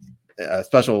special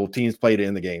teams played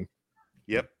in the game.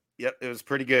 Yep. It was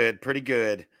pretty good.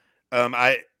 It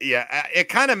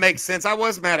kind of makes sense. I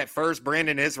was mad at first.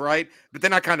 Brandon is right, but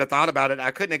then I kind of thought about it.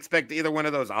 I couldn't expect either one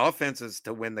of those offenses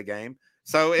to win the game.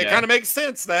 So it kind of makes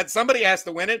sense that somebody has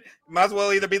to win it. Might as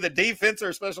well either be the defense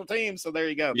or special teams. So there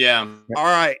you go. Yeah. All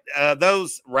right.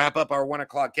 Those wrap up our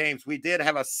 1:00 games. We did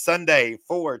have a Sunday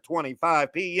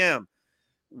 4:25 p.m.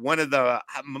 One of the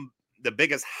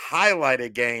biggest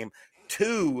highlighted game.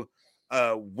 Two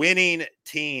winning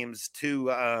teams.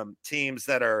 Two teams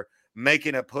that are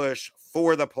making a push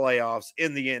for the playoffs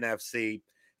in the NFC.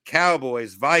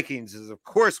 Cowboys, Vikings is of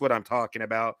course what I'm talking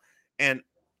about. And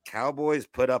Cowboys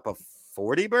put up a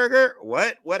 40 burger.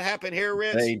 What happened here,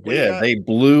 Rich? They did. They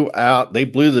blew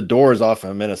the doors off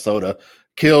of Minnesota,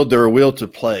 killed their will to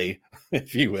play,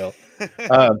 if you will.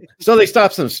 So they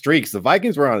stopped some streaks. The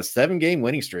Vikings were on a 7-game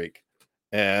winning streak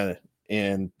and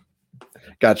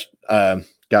got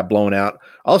blown out.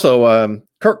 Also,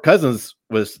 Kirk Cousins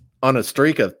was on a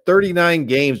streak of 39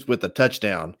 games with a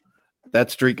touchdown.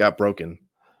 That streak got broken.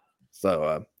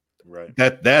 So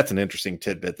that's an interesting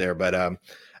tidbit there. But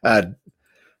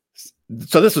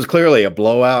so this was clearly a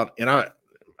blowout, and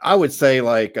I would say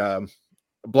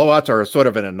blowouts are sort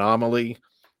of an anomaly.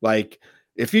 Like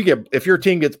if your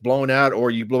team gets blown out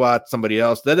or you blow out somebody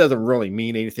else, that doesn't really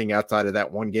mean anything outside of that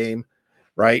one game,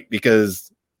 right?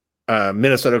 Because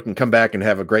Minnesota can come back and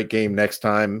have a great game next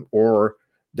time, or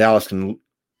Dallas can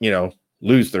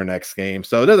lose their next game.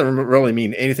 So it doesn't really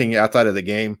mean anything outside of the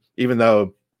game, even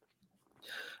though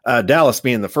Dallas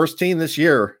being the first team this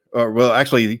year,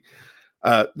 the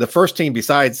first team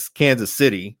besides Kansas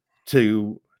City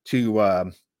to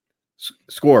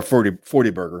score a 40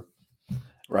 burger,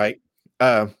 right?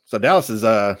 So Dallas has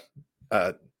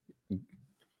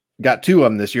got 2 of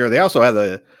them this year. They also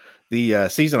have the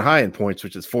season high in points,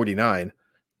 which is 49.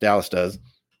 Dallas does.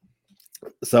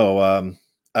 So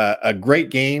a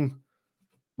great game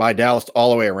by Dallas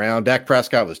all the way around. Dak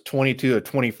Prescott was 22 of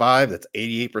 25. That's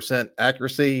 88%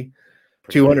 accuracy.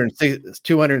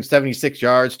 276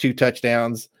 yards, 2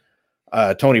 touchdowns.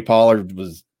 Tony Pollard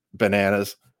was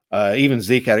bananas. Even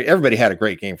Zeke everybody had a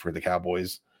great game for the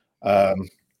Cowboys.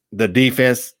 The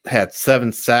defense had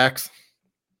 7 sacks.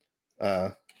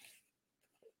 2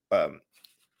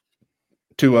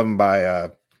 of them by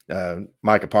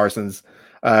Micah Parsons.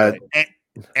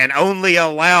 And only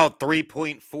allowed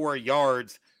 3.4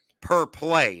 yards per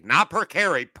play, not per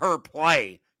carry, per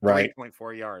play. Right.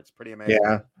 3.4 yards. Pretty amazing.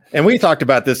 Yeah. And we talked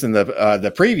about this in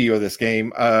the preview of this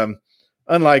game.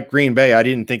 Unlike Green Bay, I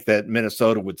didn't think that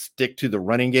Minnesota would stick to the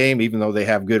running game, even though they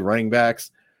have good running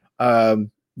backs.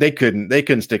 They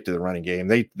couldn't stick to the running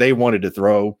game. They wanted to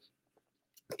throw,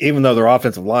 even though their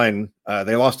offensive line,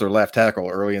 they lost their left tackle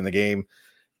early in the game,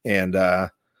 and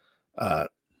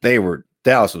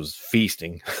Dallas was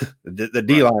feasting. the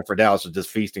D line for Dallas was just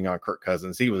feasting on Kirk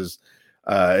Cousins. He was,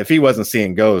 if he wasn't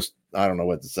seeing ghosts, I don't know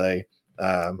what to say.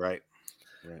 Right.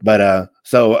 But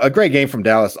so a great game from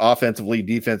Dallas, offensively,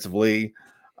 defensively.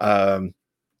 Dak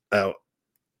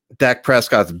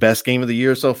Prescott's best game of the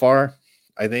year so far.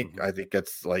 I think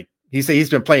that's like he's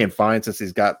been playing fine since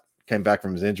came back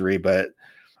from his injury, but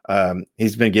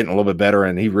he's been getting a little bit better,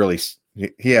 and he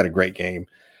had a great game.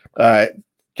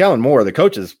 Kellen Moore, the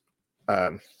coaches,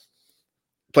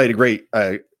 played a great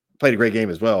game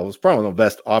as well. It was probably one of the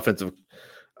best offensive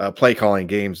play calling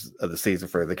games of the season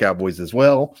for the Cowboys as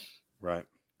well. Right.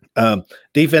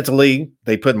 Defensively,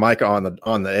 they put Micah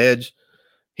on the edge.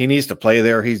 He needs to play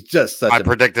there. He's just such. I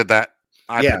predicted that.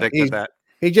 I predicted that.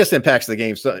 He just impacts the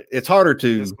game. So it's harder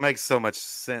to. This makes so much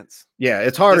sense. Yeah,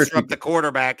 it's harder disrupt the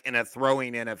quarterback in a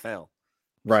throwing NFL.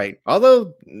 Right.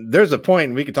 Although there's a point,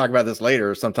 and we can talk about this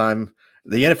later sometime.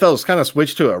 The NFL has kind of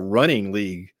switched to a running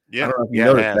league. Yeah, I don't know if you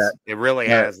noticed it has. that. It really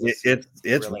has.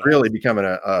 It's really becoming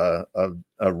a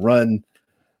run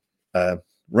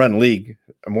league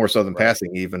more so than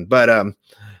passing even. But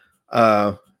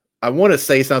I want to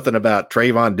say something about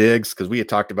Trayvon Diggs because we had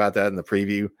talked about that in the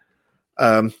preview.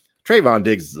 Trayvon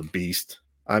Diggs is a beast.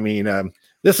 I mean,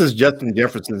 this is Justin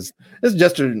Jefferson's.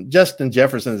 Justin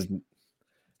Jefferson's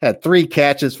had 3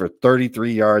 catches for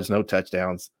 33 yards, no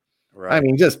touchdowns. Right. I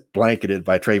mean, just blanketed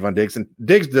by Trayvon Diggs. And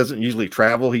Diggs doesn't usually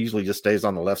travel. He usually just stays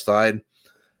on the left side.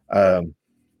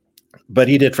 But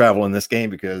he did travel in this game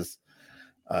because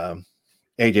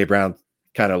A.J. Brown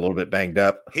kind of a little bit banged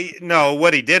up.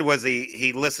 What he did was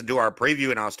he listened to our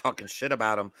preview, and I was talking shit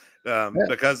about him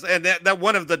because that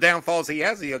one of the downfalls he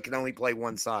has, he can only play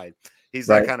one side. He's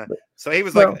that kind of so he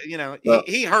was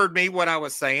he heard me what I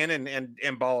was saying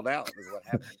and balled out is what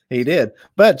happened. He did.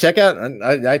 But check out,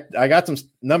 I got some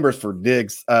numbers for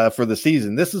Diggs for the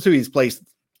season. This is who he's played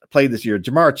this year.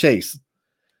 Jamar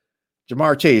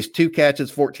Chase, 2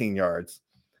 catches, 14 yards.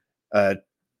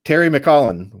 Terry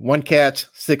McLaurin, 1 catch,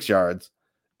 6 yards.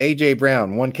 A.J.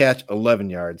 Brown, 1 catch, 11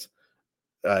 yards.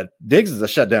 Diggs is a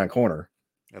shutdown corner.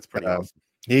 That's pretty awesome.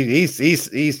 He's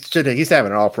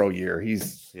having an all-pro year.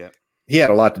 He had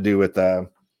a lot to do with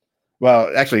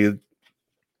actually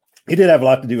he did have a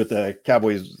lot to do with the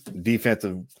Cowboys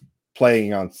defensive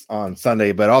playing on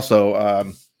Sunday, but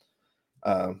also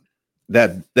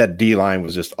that D line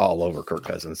was just all over Kirk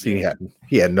Cousins. He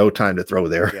had no time to throw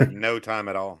there. No time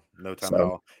at all. No time at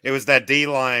all. It was that D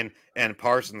line and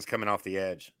Parsons coming off the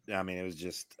edge. I mean, it was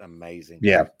just amazing.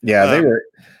 Yeah. They were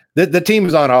the team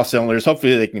is on all cylinders.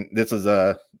 Hopefully they can. This is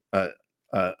a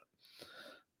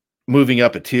moving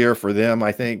up a tier for them,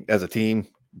 I think, as a team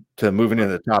to moving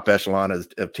into the top echelon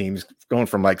of teams, going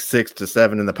from like 6 to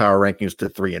 7 in the power rankings to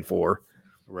 3 and 4.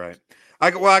 Right.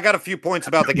 I got a few points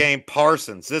about the game.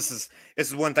 Parsons. This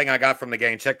is one thing I got from the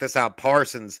game. Check this out.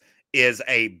 Parsons is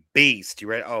a beast. You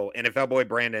ready? Oh, NFL boy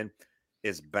Brandon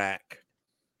is back.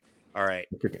 All right.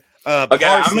 Okay, I'm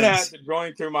gonna have to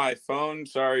join through my phone.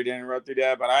 Sorry to interrupt you,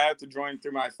 Dad, but I have to join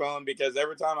through my phone because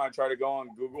every time I try to go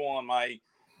on Google on my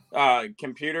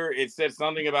computer, it says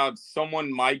something about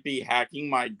someone might be hacking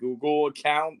my Google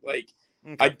account. Like,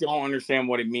 okay. I don't understand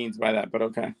what it means by that, but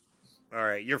okay. All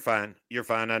right, you're fine.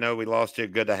 I know we lost you.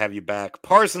 Good to have you back.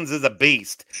 Parsons is a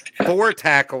beast. 4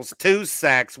 tackles, 2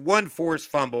 sacks, 1 forced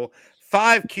fumble,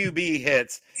 5 QB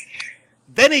hits.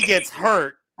 Then he gets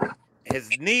hurt. His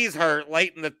knees hurt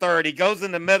late in the third. He goes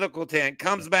in the medical tent,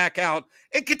 comes back out,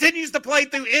 and continues to play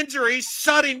through injuries,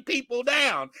 shutting people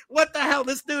down. What the hell?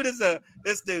 This dude's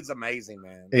amazing,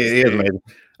 man. He is amazing.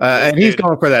 And he's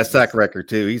going for that sack record,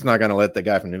 too. He's not going to let the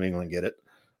guy from New England get it.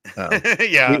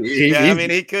 Yeah. I mean,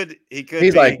 he could.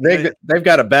 He's like they've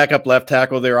got a backup left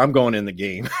tackle there. I'm going in the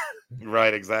game.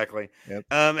 Right. Exactly. Yep.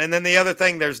 And then the other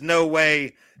thing, there's no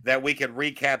way that we could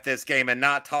recap this game and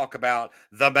not talk about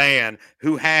the man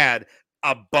who had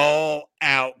a ball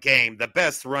out game, the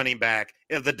best running back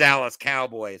of the Dallas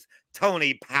Cowboys,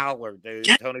 Tony Pollard, dude.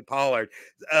 Tony Pollard.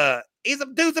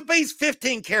 Dude's a beast.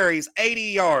 15 carries, 80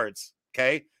 yards.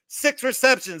 Okay. 6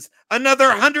 receptions, another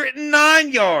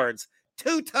 109 yards,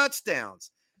 2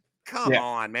 touchdowns. Come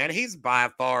on, man. He's by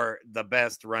far the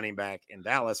best running back in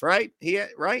Dallas, right?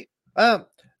 Right?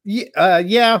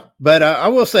 Yeah, but I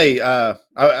will say,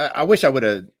 I wish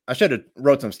I should have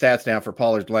wrote some stats down for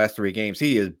Pollard's last 3 games.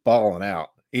 He is balling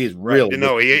out. He's really,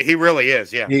 he really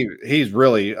is. Yeah, he's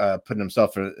really putting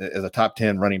himself as a top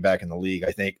 10 running back in the league,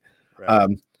 I think. Right.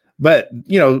 But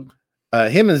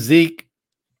him and Zeke,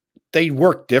 they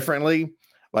work differently.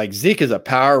 Like Zeke is a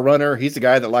power runner. He's the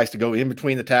guy that likes to go in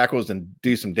between the tackles and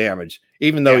do some damage,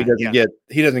 even though he doesn't get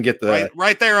the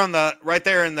right there in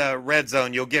the red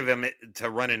zone. You'll give him to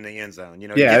run in the end zone.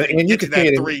 And you can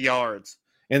see that 3 yards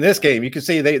in this game. You can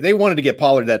see they wanted to get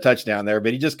Pollard that touchdown there,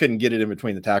 but he just couldn't get it in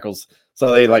between the tackles.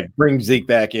 So they bring Zeke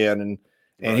back in,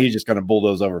 and he's just going to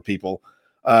bulldoze over people.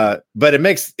 But it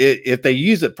makes it, if they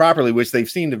use it properly, which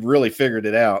they've seemed to have really figured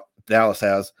it out. Dallas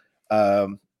has.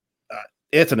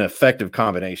 It's an effective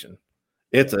combination.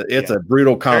 It's a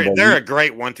brutal combo. They're a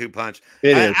great 1-2 punch.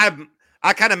 It is.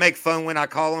 I kind of make fun when I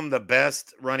call him the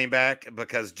best running back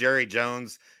because Jerry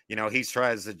Jones, he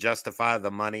tries to justify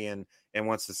the money and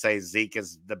wants to say Zeke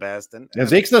is the best. And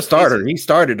Zeke's the starter. He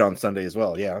started on Sunday as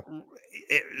well. Yeah.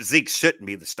 Zeke shouldn't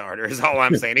be the starter is all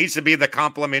I'm saying. He should be the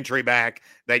complimentary back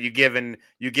that you give in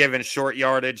short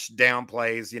yardage down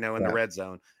plays, in the red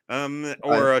zone.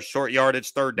 Or a short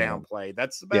yardage third down play.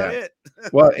 That's about it.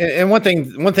 Well, and one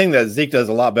thing that Zeke does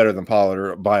a lot better than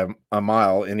Pollard by a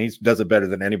mile, and he does it better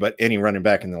than any running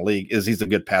back in the league, is he's a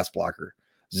good pass blocker.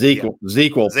 Zeke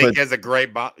is a great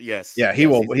yes. Yeah, he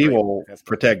will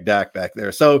protect Dak back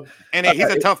there. So he's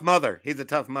a tough mother. He's a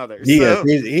tough mother. He's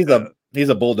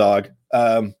a bulldog.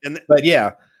 But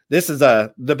yeah, this is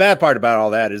the bad part about all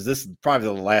that is this is probably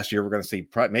the last year we're going to see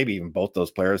maybe even both those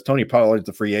players. Tony Pollard's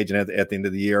the free agent at the end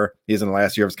of the year. He's in the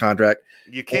last year of his contract.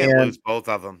 You can't lose both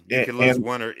of them. You can lose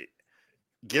one or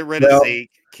get rid of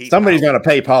Zeke. Somebody's going to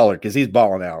pay Pollard because he's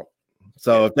balling out.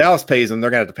 So if Dallas pays him,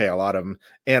 they're going to have to pay a lot of him.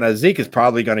 And Zeke is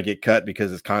probably going to get cut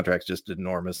because his contract's just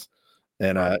enormous.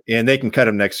 And they can cut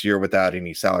him next year without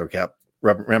any salary cap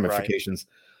ramifications.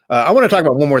 Right. I want to talk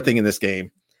about one more thing in this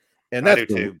game. And that's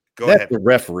the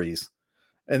referees.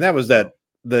 And that was that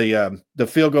the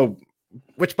field goal,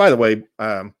 which by the way,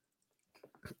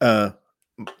 Brett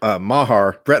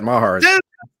Maher. Dude,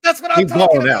 that's what I'm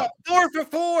talking about. 4 for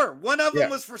 4. One of them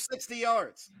was for 60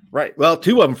 yards. Right. Well,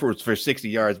 2 of them was for 60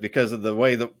 yards because of the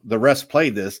way the refs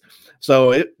played this.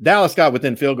 So Dallas got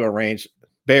within field goal range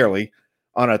barely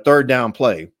on a third down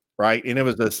play. Right. And it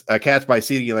was a catch by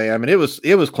CeeDee Lamb. And it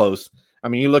was close. I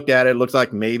mean, you looked at it looks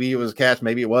like maybe it was a catch,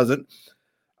 maybe it wasn't.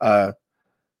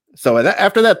 So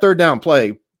after that third down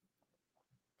play,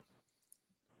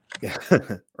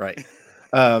 right.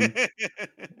 After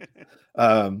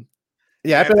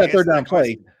that third down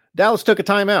play, Dallas took a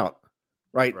timeout.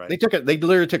 Right. They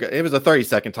literally took it was a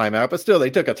 30-second timeout, but still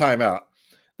they took a timeout.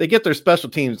 They get their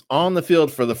special teams on the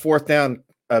field for the fourth down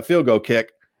field goal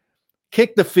kick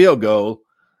the field goal.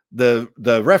 The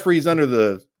referees under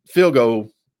the field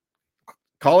goal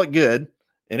call it good,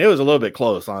 and it was a little bit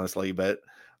close, honestly, but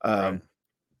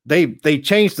they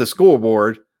changed the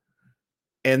scoreboard,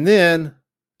 and then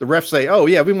the refs say, "Oh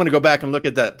yeah, we want to go back and look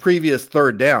at that previous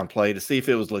third down play to see if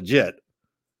it was legit."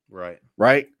 Right.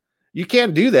 You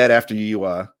can't do that after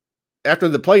after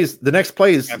the next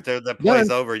plays after the play's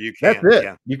over. You can't. That's it.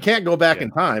 Yeah. You can't go back in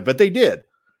time, but they did,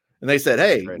 and they said,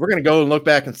 "Hey, we're going to go and look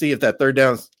back and see if that third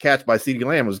down catch by CeeDee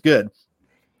Lamb was good."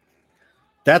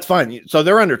 That's fine. So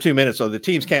they're under 2 minutes, so the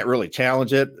teams can't really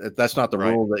challenge it. That's not the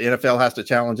rule. The NFL has to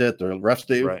challenge it. The refs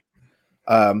do. Right.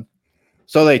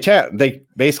 So they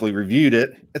basically reviewed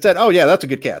it and said, "Oh yeah, that's a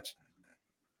good catch."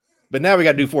 But now we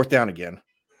got to do fourth down again.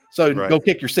 So go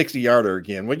kick your 60-yarder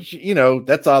again, which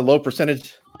that's a low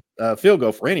percentage field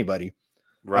goal for anybody.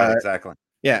 Right. Exactly.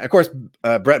 Yeah. Of course,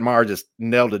 Brett Maher just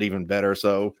nailed it even better.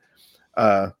 So,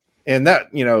 and that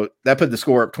put the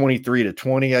score up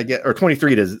 23-20, I guess, or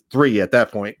 23-3 at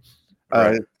that point.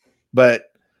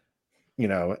 But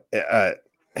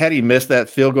had he missed that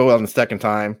field goal on the second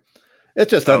time, it's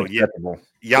just unacceptable.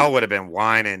 Y'all would have been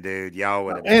whining, dude. Y'all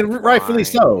would have been and rightfully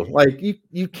so. Like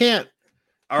you can't.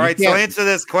 All right, so answer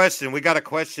this question. We got a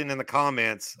question in the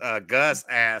comments. Gus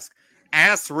asked,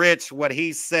 Ask Rich what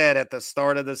he said at the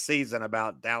start of the season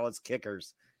about Dallas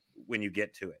kickers when you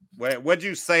get to it. What'd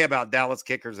you say about Dallas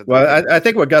kickers? I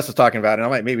think what Gus was talking about,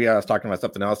 and maybe I was talking about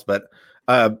something else, but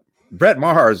Brett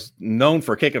Maher is known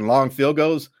for kicking long field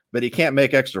goals, but he can't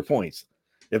make extra points.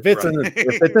 If it's if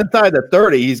it's inside the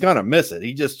 30, he's gonna miss it.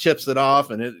 He just chips it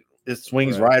off and it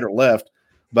swings right or left.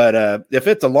 But if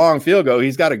it's a long field goal,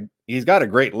 he's got a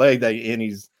great leg and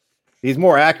he's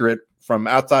more accurate from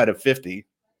outside of 50.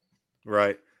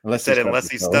 Right. Unless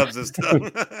he stubs his toe.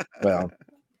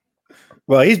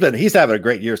 Well, he's having a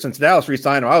great year since Dallas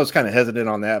re-signed him. I was kind of hesitant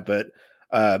on that, but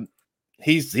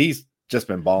he's just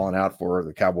been balling out for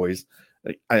the Cowboys.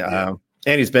 And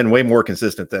he's been way more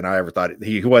consistent than I ever thought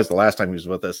he was the last time he was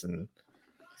with us. And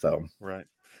so, right.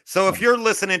 So if you're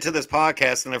listening to this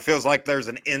podcast and it feels like there's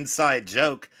an inside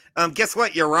joke, guess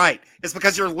what? You're right. It's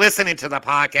because you're listening to the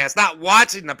podcast, not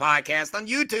watching the podcast on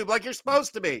YouTube like you're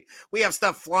supposed to be. We have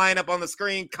stuff flying up on the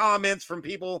screen, comments from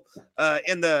people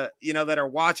that are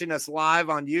watching us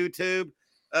live on YouTube.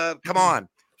 Come on.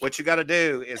 What you got to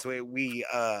do is we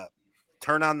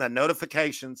turn on the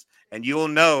notifications and you'll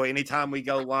know anytime we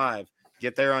go live.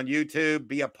 Get there on YouTube,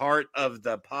 be a part of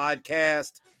the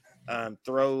podcast,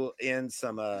 throw in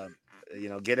some,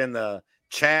 get in the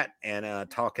chat and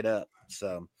talk it up.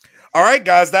 So, all right,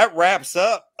 guys, that wraps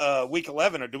up week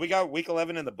 11. Or do we got week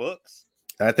 11 in the books?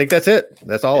 I think that's it.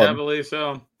 That's all. I believe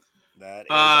so. That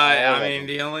is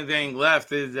the only thing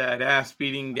left is that ass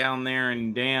beating down there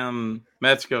in damn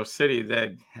Mexico City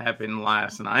that happened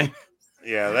last night.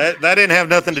 Yeah, that didn't have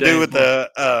nothing to do with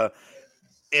the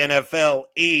NFL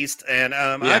East, and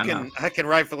I can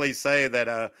rightfully say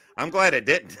that I'm glad it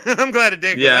didn't. I'm glad it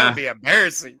did. That would be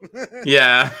embarrassing.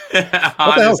 Yeah.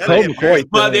 What the hell's Colt McCoy?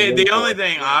 But the only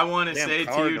thing I want to say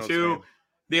to you too,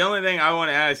 the only thing I want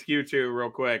to ask you too, real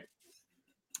quick.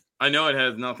 I know it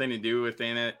has nothing to do with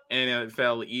the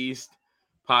NFL East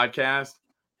podcast,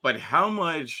 but how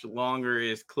much longer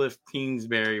is Cliff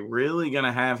Kingsbury really going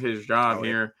to have his job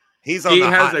here? He has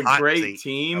a great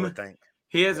team. I would think.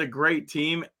 He has a great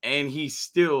team, and he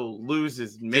still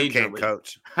loses majorly.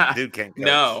 Dude can't coach.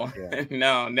 No, yeah.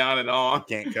 No, not at all.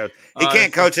 Can't coach. He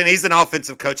can't coach, and he's an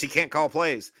offensive coach. He can't call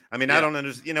plays. I mean, I don't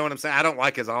understand. You know what I'm saying? I don't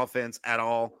like his offense at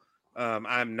all.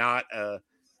 I'm not a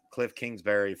Cliff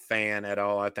Kingsbury fan at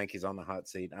all. I think he's on the hot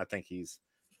seat. I think he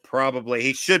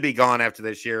should be gone after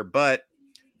this year, but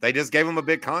they just gave him a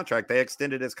big contract. They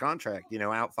extended his contract,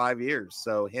 out 5 years.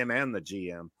 So him and the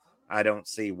GM, I don't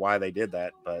see why they did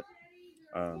that, but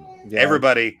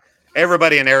everybody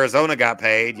in Arizona got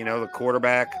paid, the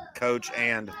quarterback, coach,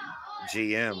 and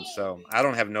GM. So I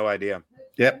don't have no idea.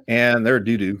 Yep, and they're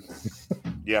doo-doo.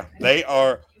 Yeah, they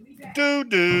are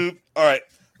doo-doo. All right,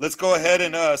 let's go ahead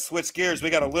and switch gears. We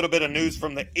got a little bit of news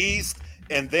from the East,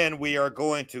 and then we are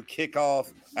going to kick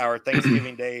off our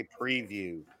Thanksgiving Day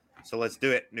preview. So let's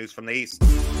do it. News from the East.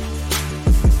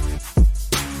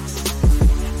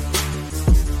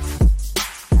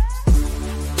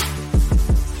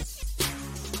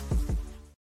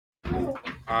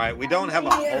 All right, we don't have a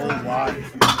whole lot.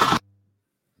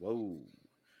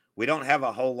 We don't have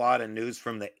a whole lot of news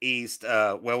from the East.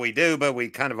 Well, we do, but we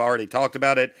kind of already talked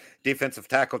about it. Defensive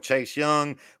tackle Chase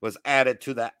Young was added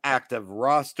to the active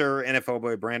roster. NFL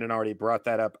boy Brandon already brought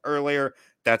that up earlier.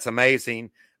 That's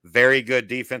amazing. Very good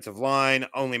defensive line.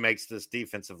 Only makes this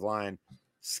defensive line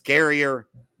scarier.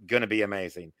 Going to be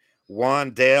amazing.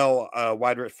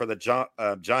 Wandale, for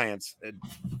the Giants.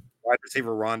 Wide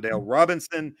receiver Rondale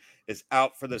Robinson is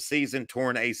out for the season,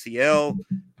 torn ACL.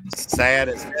 Sad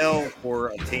as hell for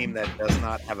a team that does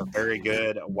not have a very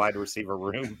good wide receiver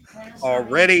room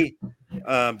already.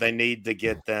 They need to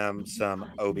get them some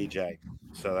OBJ.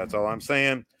 So that's all I'm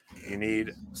saying. You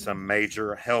need some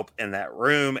major help in that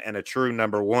room and a true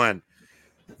number one.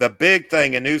 The big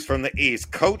thing in news from the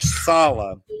East, Coach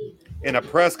Saleh in a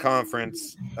press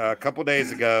conference a couple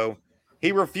days ago,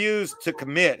 he refused to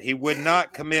commit. He would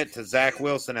not commit to Zach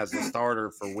Wilson as the starter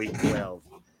for week 12.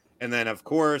 And then, of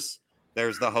course,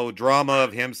 there's the whole drama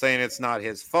of him saying it's not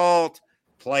his fault,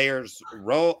 players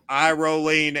eye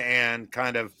rolling and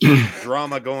kind of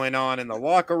drama going on in the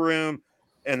locker room.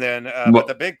 And then, but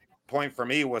the big point for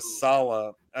me was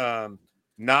Saleh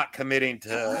not committing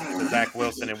to Zach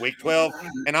Wilson in week 12.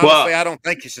 And honestly, I don't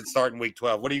think he should start in week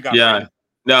 12. What do you got? Yeah.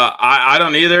 No, I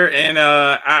don't either. And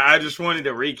I just wanted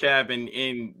to recap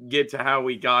and get to how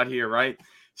we got here, right?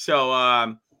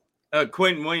 So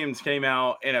Quentin Williams came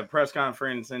out in a press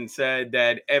conference and said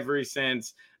that ever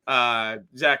since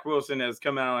Zach Wilson has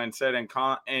come out and said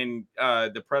in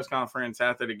the press conference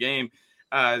after the game,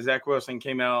 Zach Wilson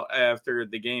came out after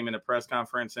the game in a press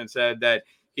conference and said that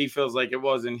he feels like it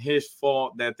wasn't his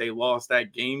fault that they lost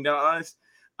that game to us.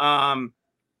 And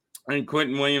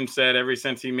Quentin Williams said ever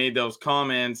since he made those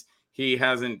comments, he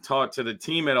hasn't talked to the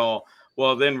team at all.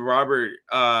 Well, then Robert,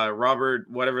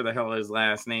 whatever the hell his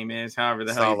last name is, however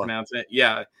the hell you pronounce it.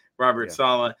 Yeah, Robert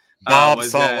Saleh. Bob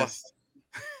Saleh.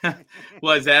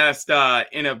 Was asked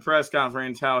in a press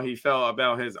conference how he felt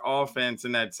about his offense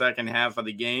in that second half of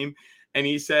the game. And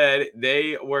he said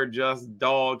they were just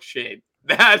dog shit.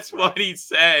 That's what he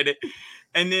said.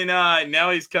 And then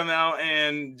now he's come out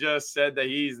and just said that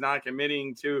he's not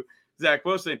committing to Zach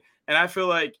Wilson. And I feel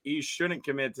like he shouldn't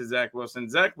commit to Zach Wilson.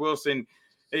 Zach Wilson,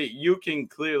 you can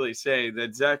clearly say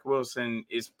that Zach Wilson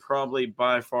is probably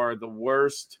by far the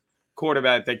worst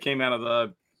quarterback that came out of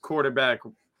the quarterback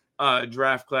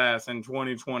draft class in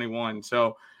 2021.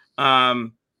 So,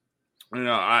 I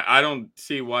don't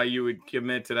see why you would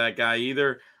commit to that guy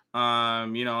either. I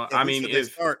mean, I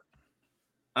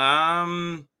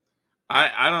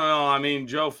don't know. I mean,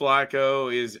 Joe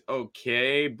Flacco is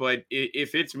okay, but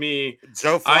if it's me,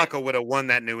 Joe Flacco would have won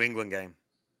that New England game.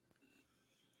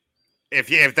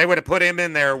 If they would have put him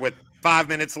in there with 5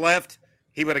 minutes left,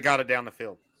 he would have got it down the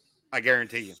field. I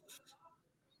guarantee you.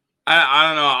 I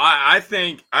don't know.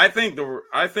 I think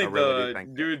the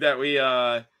dude that we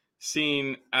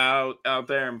seen out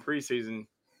there in preseason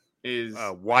is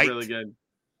really good.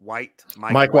 Mike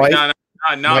White.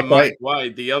 Not Mike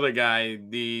White. The other guy,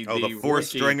 the fourth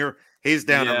stringer. He's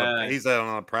down he's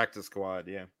on a practice squad.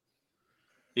 Yeah.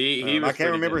 He I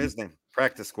can't remember his name.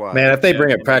 Practice squad. Man, if they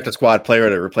bring a practice squad player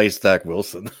to replace Zach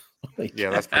Wilson. Yeah,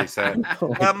 that's pretty sad.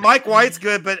 Mike White's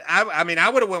good, but I mean, I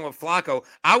would have went with Flacco.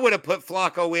 I would have put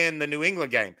Flacco in the New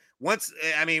England game. When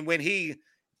he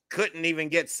couldn't even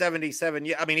get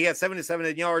 77. I mean, he had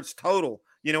 77 yards total.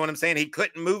 You know what I'm saying? He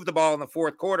couldn't move the ball in the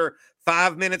fourth quarter.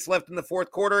 5 minutes left in the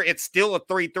fourth quarter. It's still a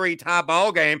 3-3 tie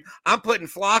ball game. I'm putting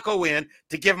Flacco in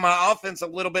to give my offense a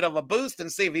little bit of a boost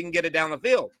and see if he can get it down the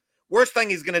field. Worst thing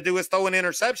he's going to do is throw an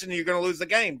interception and you're going to lose the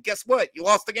game. Guess what? You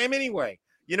lost the game anyway.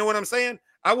 You know what I'm saying?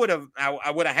 I would have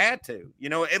had to. You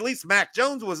know, at least Mac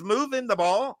Jones was moving the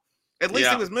ball. At least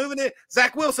he was moving it.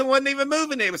 Zach Wilson wasn't even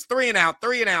moving it. It was 3 and out,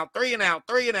 3 and out, 3 and out,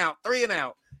 3 and out, 3 and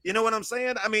out. You know what I'm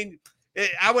saying? I mean,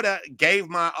 I would have gave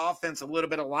my offense a little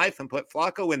bit of life and put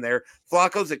Flacco in there.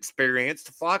 Flacco's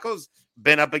experienced. Flacco's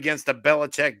been up against a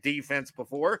Belichick defense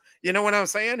before. You know what I'm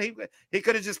saying? He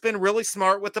could have just been really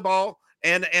smart with the ball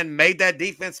and made that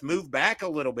defense move back a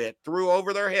little bit, threw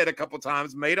over their head a couple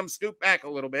times, made them scoop back a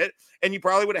little bit, and you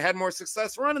probably would have had more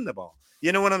success running the ball.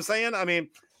 You know what I'm saying? I mean,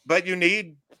 but you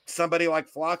need somebody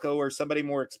like Flacco or somebody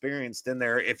more experienced in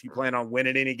there if you plan on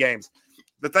winning any games.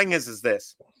 The thing is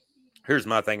this. Here's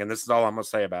my thing, and this is all I'm going to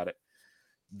say about it.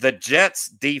 The Jets'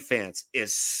 defense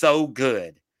is so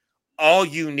good. All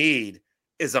you need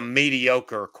is a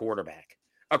mediocre quarterback.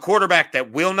 A quarterback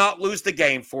that will not lose the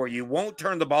game for you, won't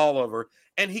turn the ball over,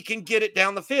 and he can get it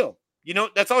down the field. You know,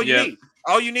 that's all you need.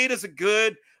 All you need is a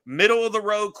good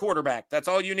middle-of-the-road quarterback. That's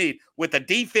all you need. With a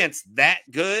defense that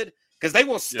good, because they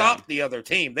will stop the other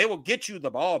team. They will get you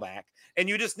the ball back, and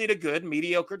you just need a good,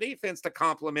 mediocre defense to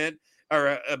complement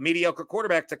or a mediocre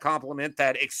quarterback to complement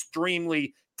that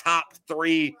extremely top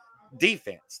 3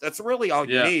 defense. That's really all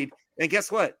you need. And guess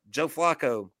what? Joe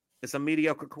Flacco is a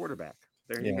mediocre quarterback.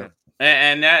 There you go.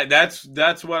 And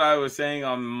that's what I was saying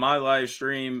on my live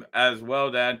stream as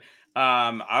well, Dad.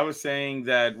 I was saying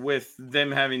that with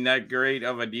them having that great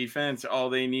of a defense, all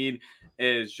they need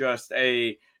is just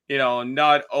a,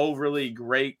 not overly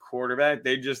great quarterback.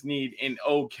 They just need an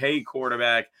okay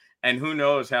quarterback, and who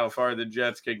knows how far the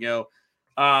Jets could go.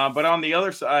 But on the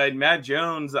other side, Matt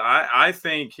Jones, I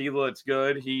think he looks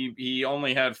good. He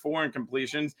only had 4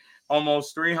 incompletions,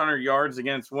 almost 300 yards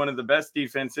against one of the best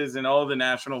defenses in all the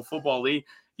National Football League.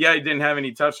 Yeah, he didn't have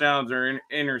any touchdowns or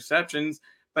interceptions,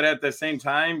 but at the same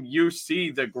time, you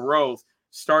see the growth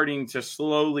starting to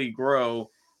slowly grow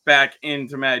back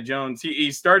into Matt Jones.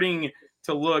 He's starting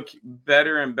to look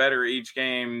better and better each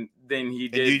game than he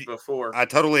did before. I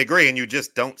totally agree, and you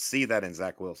just don't see that in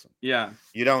Zach Wilson. Yeah.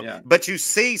 You don't. Yeah. But you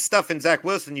see stuff in Zach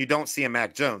Wilson you don't see in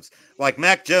Mac Jones. Like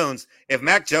Mac Jones, if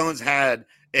Mac Jones had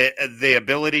the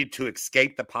ability to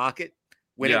escape the pocket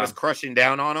when it was crushing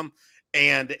down on him,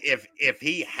 and if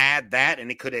he had that and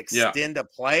he could extend a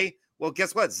play, well,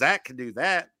 guess what? Zach can do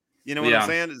that. You know what I'm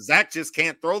saying? Zach just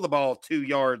can't throw the ball 2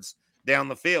 yards down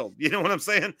the field. You know what I'm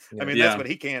saying? I mean, that's what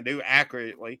he can do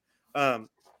accurately. And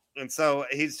so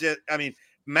he's just, I mean,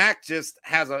 Mac is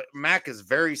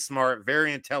very smart,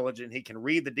 very intelligent. He can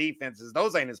read the defenses.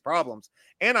 Those ain't his problems.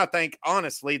 And I think,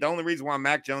 honestly, the only reason why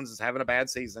Mac Jones is having a bad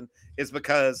season is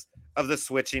because of the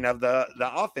switching of the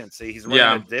offense. He's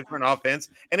running a different offense,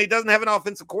 and he doesn't have an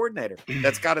offensive coordinator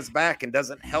that's got his back and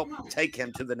doesn't help take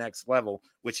him to the next level,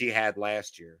 which he had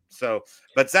last year. So,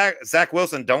 but Zach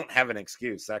Wilson don't have an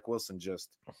excuse. Zach Wilson just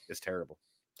is terrible.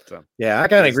 So yeah, I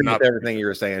kind of agree with everything you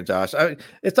were saying, Josh.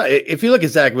 It's if you look at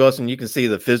Zach Wilson, you can see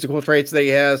the physical traits that he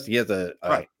has. He has he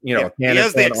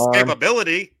has the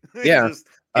escapability. Yeah, he just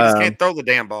can't throw the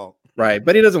damn ball. Right,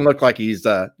 but he doesn't look like he's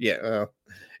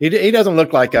he doesn't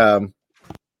look like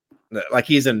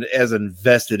he's as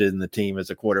invested in the team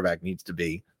as a quarterback needs to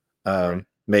be. Right.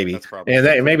 Maybe,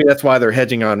 maybe that's why they're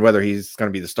hedging on whether he's going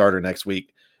to be the starter next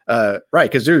week. Right,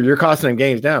 because you're costing him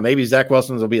games now. Maybe Zach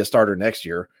Wilson will be a starter next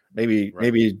year. Maybe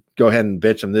go ahead and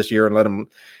bench him this year and let him,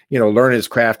 learn his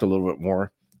craft a little bit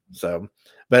more. So,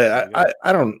 but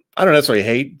I don't necessarily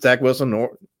hate Zach Wilson,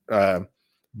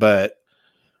 but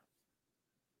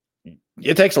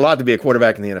it takes a lot to be a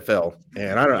quarterback in the NFL,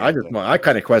 and I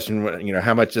kind of question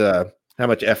how much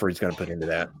effort he's going to put into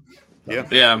that.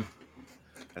 Yeah,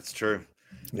 that's true.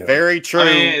 Yeah. Very true.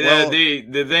 I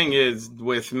mean, the thing is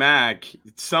with Mac,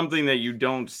 it's something that you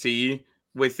don't see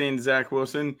within Zach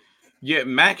Wilson. Yeah,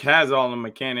 Mac has all the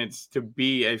mechanics to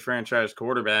be a franchise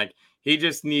quarterback. He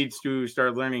just needs to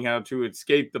start learning how to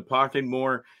escape the pocket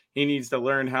more. He needs to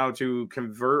learn how to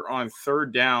convert on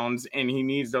third downs, and he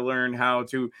needs to learn how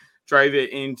to drive it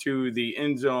into the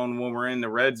end zone when we're in the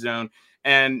red zone.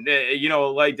 And,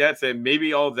 like that said,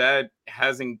 maybe all that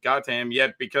hasn't got to him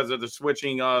yet because of the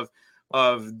switching of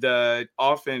the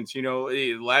offense.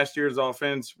 Last year's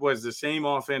offense was the same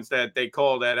offense that they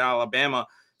called at Alabama.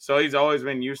 So he's always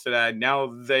been used to that.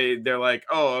 Now they're like,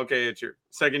 oh, okay, it's your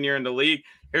second year in the league.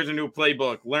 Here's a new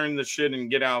playbook. Learn the shit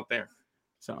and get out there.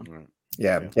 So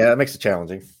yeah, that makes it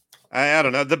challenging. I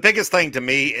don't know. The biggest thing to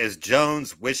me is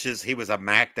Jones wishes he was a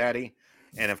Mac daddy.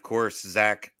 And of course,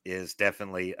 Zach is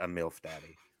definitely a MILF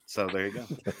daddy. So there you go.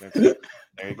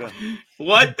 There you go.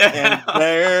 What the hell?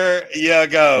 There you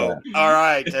go. Yeah. All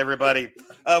right, everybody.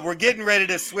 We're getting ready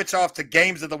to switch off to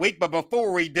games of the week. But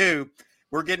before we do,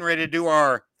 we're getting ready to do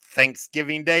our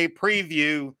Thanksgiving Day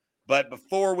preview. But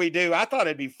before we do, I thought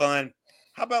it'd be fun.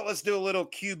 How about let's do a little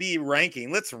QB ranking?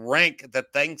 Let's rank the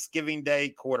Thanksgiving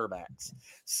Day quarterbacks.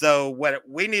 So what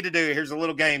we need to do, here's a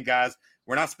little game, guys.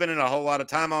 We're not spending a whole lot of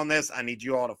time on this. I need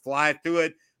you all to fly through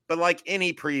it. But like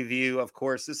any preview, of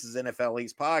course, this is NFL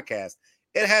East podcast.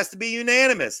 It has to be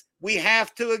unanimous. We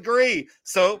have to agree.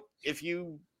 So if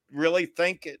you really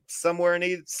think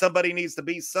somebody needs to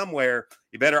be somewhere,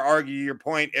 you better argue your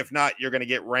point. If not, you're going to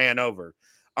get ran over.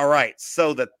 All right.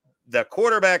 So the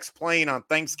quarterbacks playing on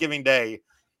Thanksgiving Day,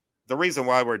 the reason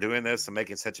why we're doing this and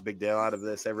making such a big deal out of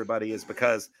this, everybody, is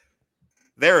because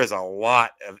there is a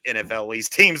lot of NFL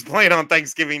East teams playing on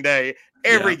Thanksgiving Day.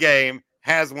 Every game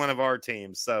has one of our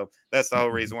teams. So that's the whole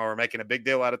reason why we're making a big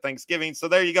deal out of Thanksgiving. So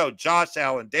there you go. Josh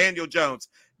Allen, Daniel Jones,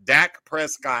 Dak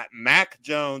Prescott, Mac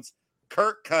Jones,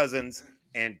 Kirk Cousins,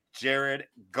 and Jared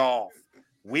Goff.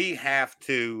 We have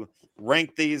to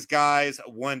rank these guys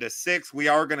 1 to 6. We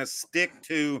are going to stick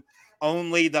to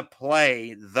only the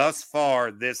play thus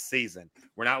far this season.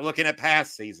 We're not looking at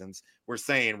past seasons. We're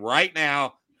saying right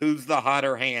now, who's the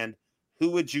hotter hand? Who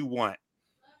would you want?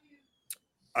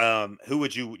 Who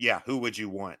would you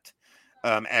want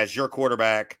as your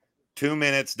quarterback? 2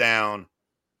 minutes down,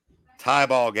 tie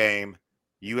ball game.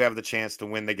 You have the chance to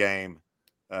win the game.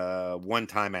 1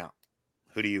 timeout.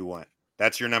 Who do you want?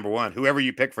 That's your number one. Whoever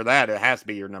you pick for that, it has to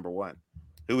be your number one.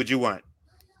 Who would you want?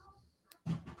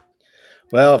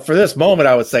 Well, for this moment,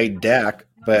 I would say Dak,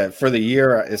 but for the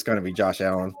year, it's going to be Josh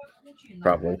Allen,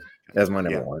 probably as my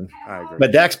number one. I agree.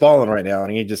 But Dak's balling right now,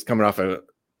 and he's just coming off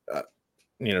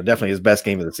definitely his best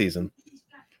game of the season.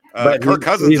 But Kirk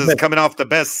Cousins is coming off the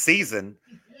best season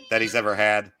that he's ever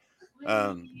had.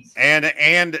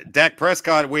 And Dak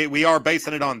Prescott, we are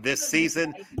basing it on this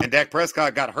season, and Dak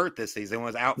Prescott got hurt this season,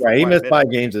 was out. Right, he missed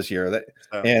 5 games this year,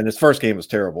 and his first game was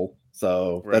terrible.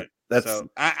 So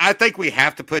I think we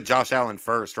have to put Josh Allen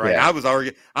first, right?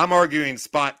 Yeah. I'm arguing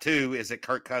spot 2. Is it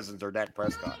Kirk Cousins or Dak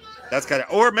Prescott? That's kind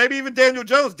of, or maybe even Daniel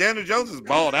Jones. Daniel Jones is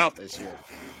balled out this year.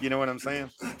 You know what I'm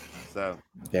saying? So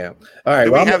yeah. All right.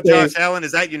 Do we have Josh Allen?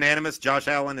 Is that unanimous? Josh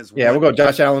Allen is 1. Yeah, we'll go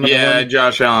Josh Allen. Yeah, 1.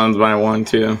 Josh Allen's my 1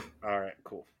 too. All right,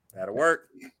 cool. That'll work.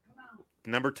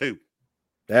 Number 2.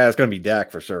 Yeah, it's going to be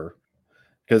Dak for sure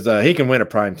because he can win a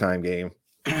primetime game.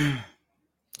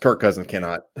 Kirk Cousins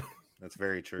cannot. That's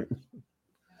very true.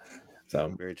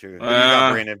 So very true. Who you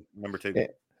got, Brandon? Number 2. Yeah.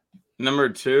 Number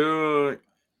 2.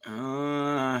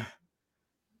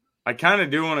 I kind of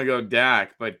do want to go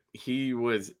Dak, but he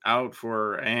was out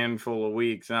for a handful of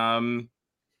weeks.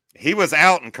 He was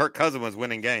out, and Kirk Cousins was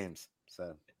winning games.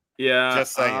 So yeah,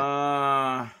 just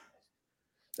saying.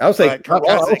 I would say But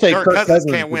Kirk Cousins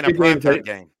can't win a primetime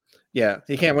game. Yeah,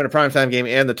 he can't win a primetime game,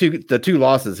 and the two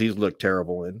losses he's looked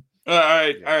terrible in. All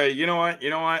right. You know what?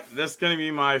 This is gonna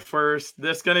be my first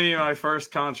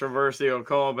controversial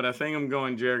call, but I think I'm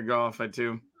going Jared Goff at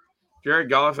 2. Jared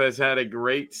Goff has had a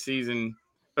great season,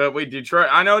 but with Detroit,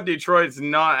 I know Detroit's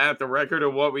not at the record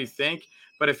of what we think,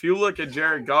 but if you look at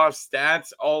Jared Goff's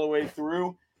stats all the way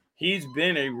through, he's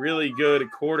been a really good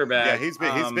quarterback. Yeah, he's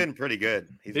been pretty good.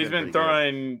 He's been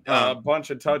throwing a bunch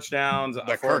of touchdowns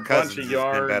for a bunch of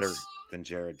yards. Been better than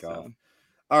Jared Goff. So.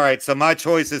 All right, so my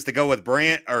choice is to go with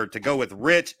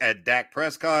Rich at Dak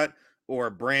Prescott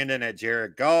or Brandon at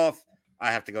Jared Goff.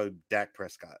 I have to go Dak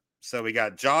Prescott. So we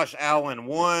got Josh Allen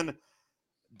 1,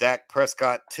 Dak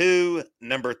Prescott 2,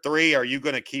 number 3. Are you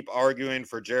going to keep arguing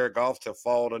for Jared Goff to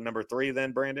fall to number 3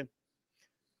 then, Brandon?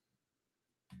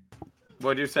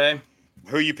 What'd you say?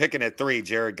 Who are you picking at 3,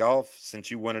 Jared Goff,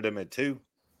 since you wanted him at 2?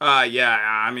 Yeah.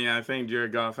 I mean, I think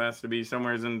Jared Goff has to be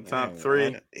somewhere in the top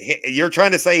 3. You're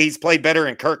trying to say he's played better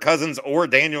than Kirk Cousins or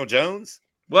Daniel Jones?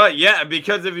 Well, yeah,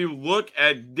 because if you look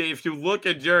at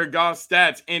Jared Goff's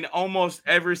stats in almost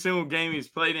every single game he's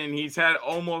played in, he's had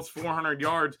almost 400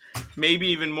 yards, maybe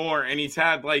even more, and he's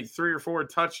had like 3 or 4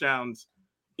 touchdowns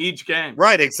each game.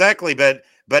 Right, exactly, but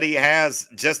he has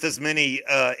just as many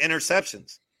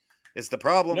interceptions. It's the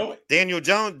problem. No. Daniel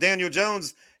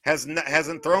Jones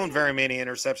hasn't thrown very many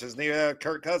interceptions near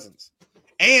Kirk Cousins.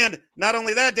 And not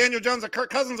only that, Daniel Jones and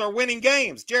Kirk Cousins are winning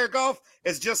games. Jared Goff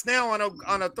is just now on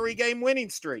a 3-game winning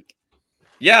streak.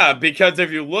 Yeah, because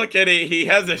if you look at it, he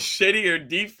has a shittier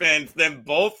defense than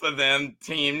both of them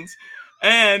teams,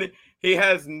 and he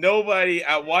has nobody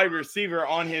at wide receiver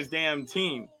on his damn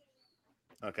team.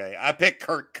 Okay, I picked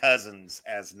Kirk Cousins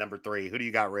as number 3. Who do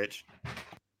you got, Rich?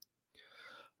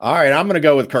 All right, I'm going to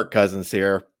go with Kirk Cousins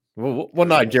here. We'll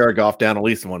knock Jared Goff down at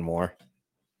least one more.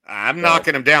 I'm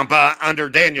knocking him down by under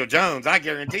Daniel Jones. I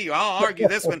guarantee you. I'll argue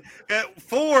this one.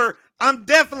 4, I'm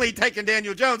definitely taking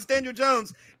Daniel Jones. Daniel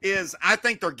Jones is, I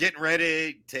think they're getting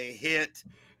ready to hit.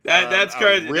 That's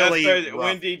crazy. Really that's crazy.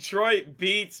 When Detroit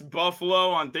beats Buffalo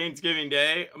on Thanksgiving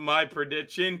Day, my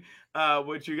prediction,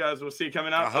 which you guys will see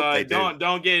coming up.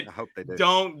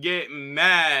 Don't get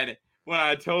mad when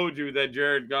I told you that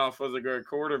Jared Goff was a good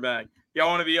quarterback. Y'all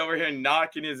want to be over here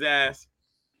knocking his ass.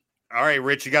 All right,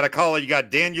 Rich, you got a caller. You got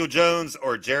Daniel Jones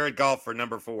or Jared Goff for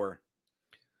number 4.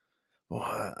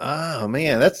 Oh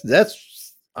man, that's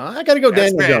I got to go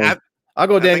Daniel Jones. I'll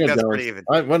go Daniel Jones.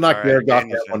 We'll knock Jared Goff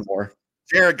down one more.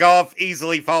 Jared Goff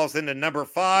easily falls into number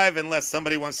 5 unless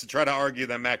somebody wants to try to argue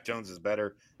that Mac Jones is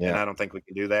better. Yeah. And I don't think we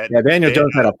can do that. Yeah, Daniel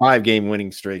Jones had a 5-game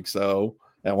winning streak, so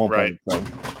at one point.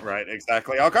 Right,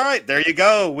 exactly. All right, there you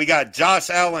go. We got Josh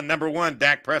Allen, number 1,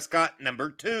 Dak Prescott, number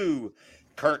 2,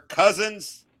 Kirk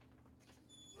Cousins.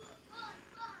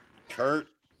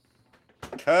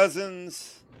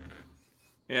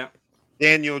 Yeah.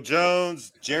 Daniel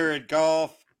Jones, Jared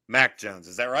Goff, Mac Jones.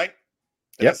 Is that right?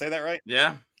 Did I say that right?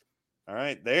 Yeah. All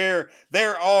right. There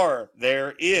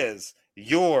is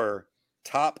your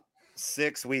top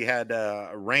 6. We had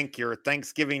rank your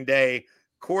Thanksgiving Day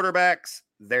quarterbacks.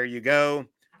 There you go.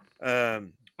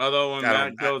 Although when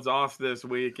Mac goes off this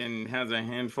week and has a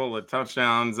handful of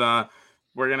touchdowns,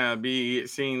 we're gonna be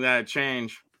seeing that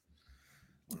change.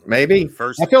 Maybe. I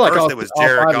feel like it was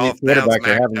Jared Goff. Quarterbacks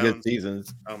are having good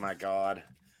seasons. Oh my God.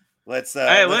 Let's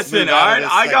listen.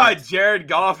 I got Jared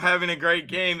Goff having a great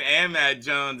game and Matt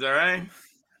Jones. All right.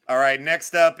 All right.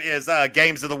 Next up is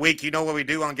games of the week. You know what we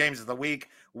do on games of the week?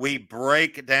 We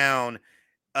break down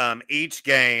each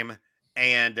game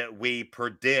and we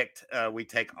predict. We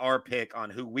take our pick on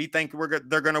who we think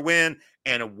they're going to win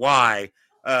and why.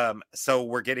 So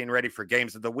we're getting ready for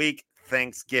games of the week,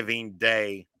 Thanksgiving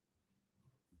Day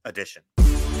edition.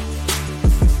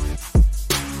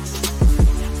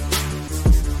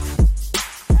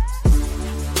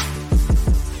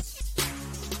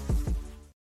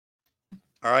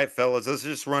 All right, fellas, let's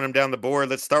just run them down the board.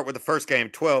 Let's start with the first game,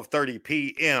 12:30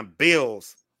 p.m.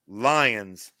 Bills,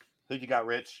 Lions. Who you got,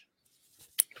 Rich?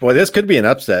 Boy, this could be an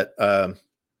upset, but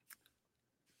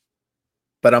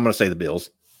I'm going to say the Bills.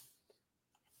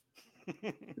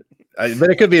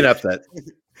 But it could be an upset.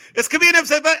 This could be an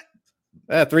upset, but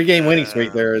 3-game winning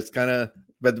streak there is kind of.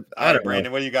 But I don't know.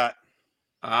 Brandon, what do you got?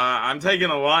 I'm taking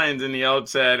the Lions in the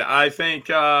outset. I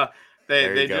think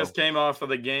they just came off of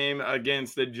the game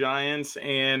against the Giants,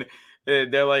 and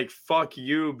they're like, "Fuck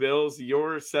you, Bills!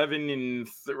 You're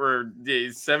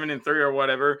 7-3 or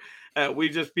whatever. We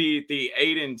just beat the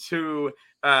 8-2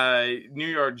 New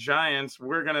York Giants.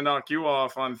 We're gonna knock you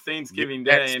off on Thanksgiving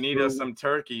Day and eat us some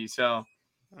turkey." So, all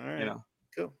right,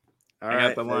 cool. All I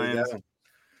got the Lions.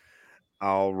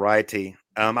 All righty.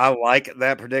 I like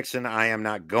that prediction. I am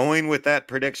not going with that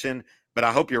prediction, but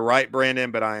I hope you're right,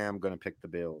 Brandon. But I am going to pick the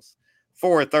Bills.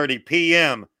 4:30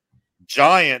 p.m.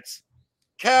 Giants,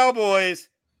 Cowboys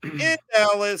in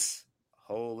Dallas.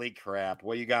 Holy crap!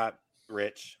 What you got,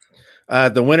 Rich?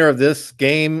 The winner of this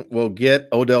game will get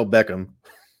Odell Beckham.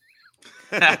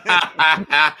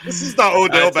 This is the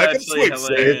Odell Beckham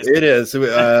sweepstakes. It is.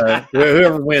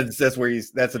 Whoever wins, that's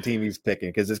the team he's picking,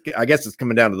 because I guess it's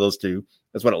coming down to those two.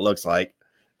 That's what it looks like.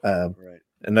 Right.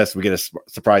 Unless we get a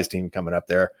surprise team coming up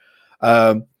there.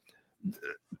 I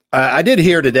did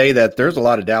hear today that there's a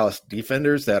lot of Dallas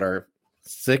defenders that are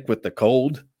sick with the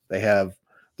cold. They're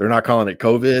not calling it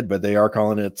COVID, but they are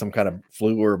calling it some kind of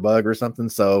flu or bug or something.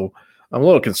 So I'm a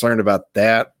little concerned about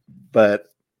that.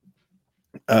 But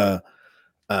I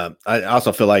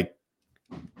also feel like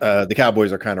the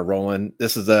Cowboys are kind of rolling.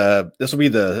 This will be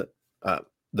the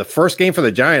first game for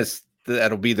the Giants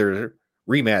that'll be their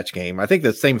rematch game. I think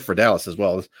the same for Dallas as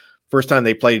well. First time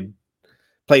they played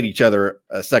each other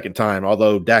a second time,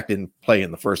 although Dak didn't play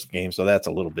in the first game, so that's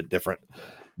a little bit different.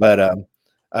 But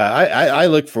I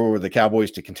look for the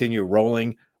Cowboys to continue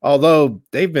rolling, although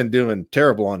they've been doing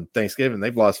terrible on Thanksgiving.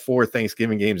 They've lost 4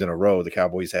 Thanksgiving games in a row, the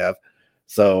Cowboys have.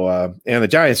 So, and the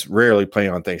Giants rarely play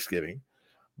on Thanksgiving.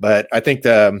 But I think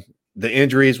the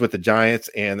injuries with the Giants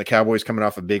and the Cowboys coming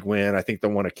off a big win, I think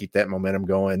they'll want to keep that momentum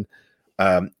going.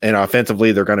 And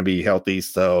offensively, they're going to be healthy.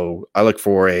 So I look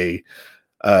for a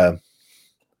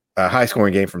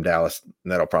high-scoring game from Dallas,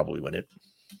 and that'll probably win it.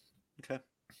 Okay.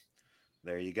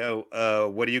 There you go.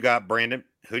 What do you got, Brandon?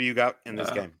 Who do you got in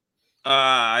this game?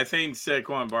 I think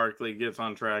Saquon Barkley gets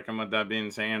on track. And with that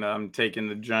being said, I'm taking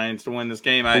the Giants to win this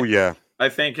game. I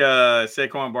think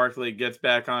Saquon Barkley gets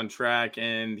back on track,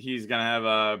 and he's going to have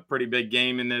a pretty big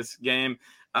game in this game.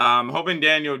 I'm hoping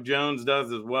Daniel Jones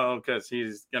does as well, because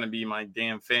he's going to be my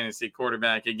damn fantasy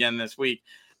quarterback again this week.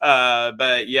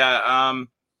 But yeah,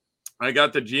 I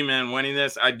got the G-Man winning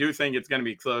this. I do think it's going to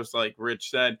be close, like Rich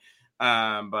said,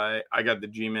 but I got the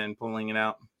G-Man pulling it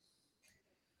out.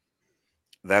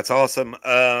 That's awesome.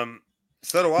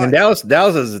 So do I. And Dallas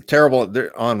is a terrible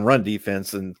on run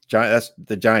defense, and that's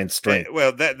the Giants' strength.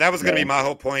 Well, that was going to be my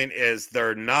whole point. Is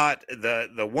they're not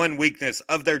the one weakness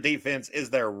of their defense is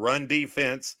their run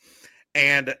defense,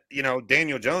 and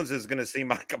Daniel Jones is going to see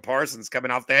Micah Parsons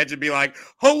coming off the edge and be like,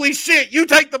 "Holy shit, you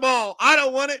take the ball! I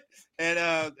don't want it," and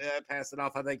pass it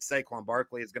off. I think Saquon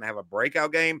Barkley is going to have a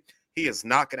breakout game. He is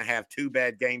not going to have 2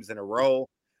 bad games in a row.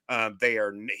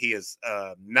 He is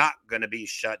not going to be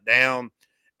shut down.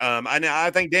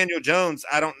 I think Daniel Jones,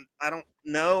 I don't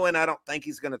know, and I don't think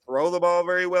he's going to throw the ball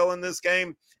very well in this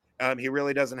game. He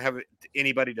really doesn't have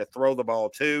anybody to throw the ball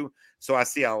to. So I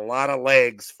see a lot of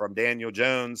legs from Daniel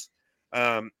Jones,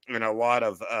 and a lot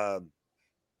of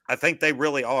I think they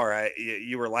really are.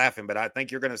 You were laughing, but I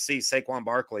think you're going to see Saquon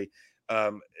Barkley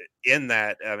in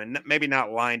that. I mean, maybe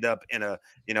not lined up in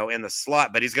in the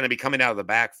slot, but he's going to be coming out of the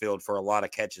backfield for a lot of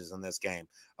catches in this game.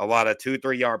 A lot of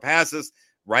 2-3 yard passes.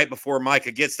 Right before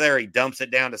Micah gets there, he dumps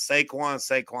it down to Saquon.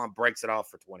 Saquon breaks it off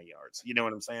for 20 yards. You know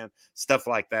what I'm saying? Stuff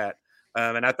like that.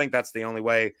 And I think that's the only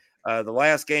way. The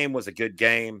last game was a good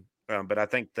game, but I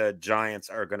think the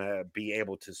Giants are going to be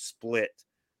able to split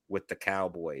with the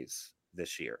Cowboys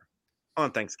this year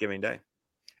on Thanksgiving Day.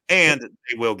 And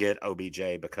they will get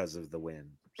OBJ because of the win.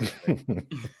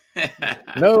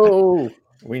 No,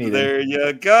 we need there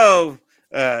you go.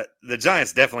 The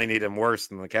Giants definitely need him worse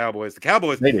than the Cowboys. The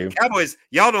Cowboys, they do. Cowboys,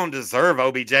 y'all don't deserve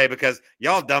OBJ because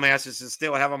y'all dumbasses should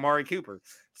still have Amari Cooper.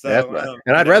 So,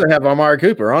 and I'd rather have Amari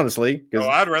Cooper, honestly.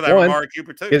 I'd rather have Amari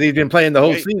Cooper too because he's been playing the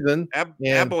whole season.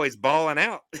 That boy's balling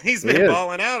out. He's been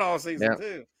balling out all season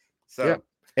too. So,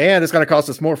 and it's going to cost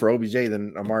us more for OBJ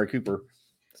than Amari Cooper.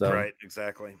 So, right,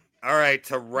 exactly. All right,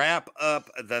 to wrap up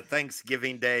the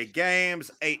Thanksgiving Day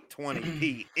games, 8:20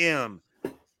 p.m.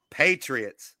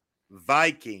 Patriots.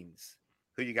 Vikings.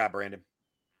 Who you got, Brandon?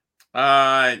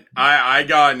 I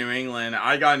got New England.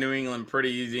 I got New England pretty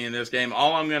easy in this game.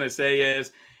 All I'm going to say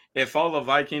is if all the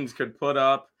Vikings could put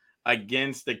up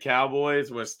against the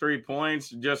Cowboys was 3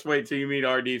 points, just wait till you meet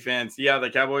our defense. Yeah, the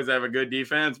Cowboys have a good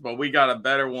defense, but we got a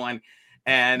better one.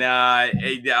 And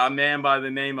a man by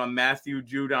the name of Matthew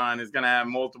Judon is going to have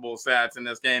multiple sacks in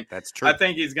this game. That's true. I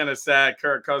think he's going to sack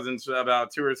Kirk Cousins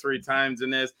about 2 or 3 times in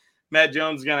this. Matt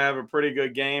Jones is going to have a pretty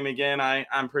good game. Again,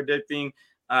 I'm predicting.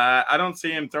 I don't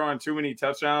see him throwing too many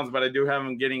touchdowns, but I do have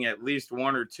him getting at least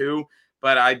 1 or 2.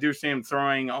 But I do see him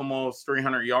throwing almost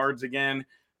 300 yards again.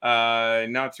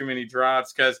 Not too many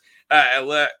drops because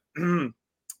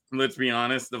let's be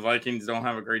honest, the Vikings don't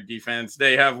have a great defense.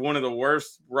 They have one of the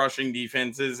worst rushing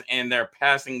defenses, and their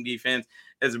passing defense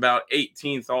is about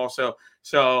 18th also.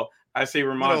 So I see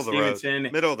Middle Ramon of the road.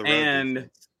 Stevenson. Middle of the road. And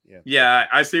defense. yeah,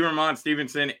 I see Ramon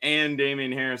Stevenson and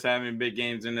Damian Harris having big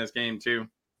games in this game too.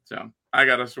 So I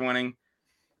got us winning.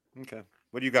 Okay.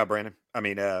 What do you got, Brandon? I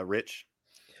mean, Rich?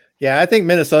 Yeah, I think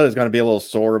Minnesota is going to be a little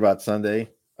sore about Sunday.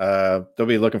 They'll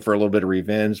be looking for a little bit of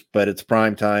revenge, but it's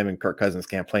prime time, and Kirk Cousins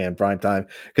can't play in prime time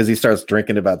because he starts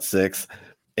drinking about 6,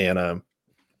 and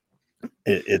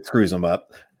it screws him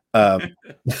up. By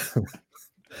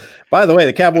the way,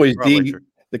 the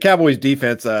Cowboys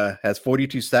defense has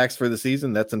 42 sacks for the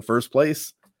season. That's in first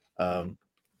place.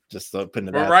 Just putting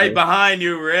it. We're right behind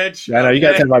you, Rich. I know you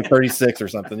guys had like 36 or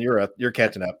something. You're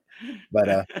catching up,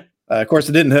 but of course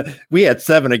it didn't. We had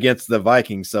 7 against the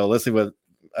Vikings, so let's see what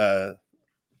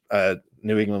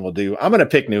New England will do. I'm going to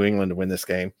pick New England to win this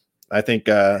game. I think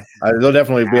they'll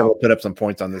definitely be able to put up some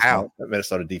points on this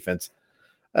Minnesota defense.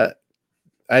 Can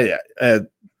you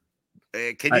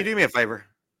do me a favor?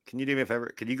 Can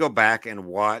you go back and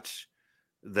watch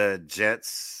the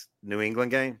Jets New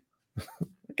England game?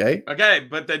 Okay,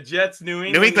 but the Jets New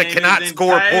England cannot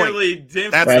score points.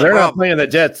 They're not playing the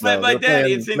Jets. But Dad,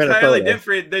 it's entirely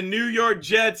different. The New York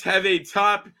Jets have a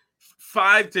top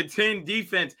 5 to 10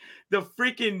 defense. The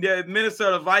freaking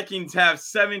Minnesota Vikings have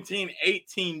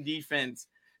 17-18 defense.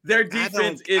 Their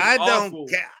defense is awful.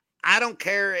 I don't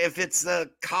care if it's a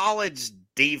college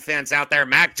defense out there.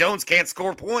 Mac Jones can't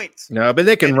score points. No, but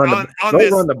they can run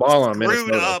the ball on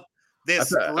Minnesota.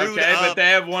 But they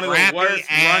have one of the worst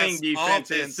running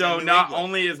defenses. So not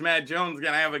only is Matt Jones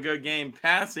going to have a good game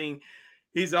passing,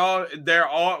 we're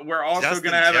also going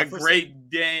to have a great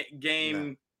game.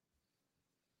 No.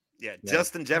 Yeah,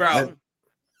 Justin Jefferson. Bro.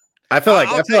 I feel like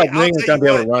New England's going to be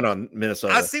able to run on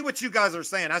Minnesota. I see what you guys are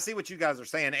saying.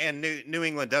 And New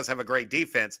England does have a great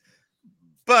defense.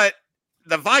 But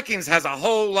the Vikings has a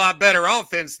whole lot better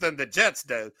offense than the Jets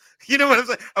do. You know what I'm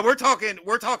saying?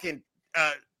 We're talking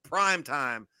prime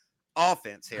time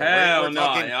offense here. We're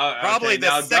talking probably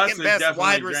the second best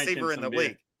wide receiver in the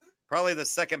league. Probably the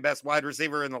second best wide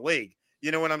receiver in the league.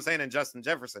 You know what I'm saying? And Justin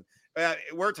Jefferson.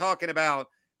 We're talking about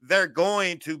they're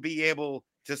going to be able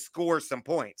to score some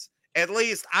points. At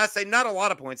least I say not a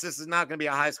lot of points. This is not going to be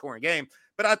a high scoring game,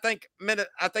 but I think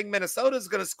Minnesota is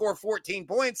going to score 14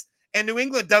 points, and New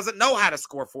England doesn't know how to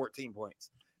score 14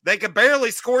 points. They could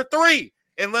barely score 3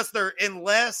 unless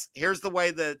here's the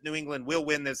way that New England will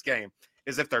win this game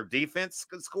is if their defense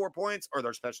can score points or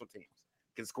their special teams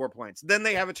can score points. Then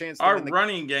they have a chance to win the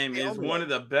running game is one of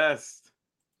the best.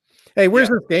 Hey, where's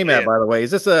this game at, by the way?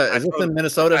 Is this in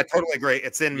Minnesota? I totally agree.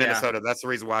 It's in Minnesota. That's the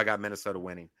reason why I got Minnesota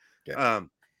winning.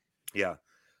 Yeah.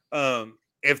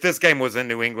 If this game was in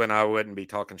New England, I wouldn't be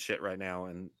talking shit right now,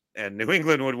 and New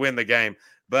England would win the game.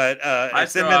 But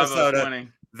it's in Minnesota.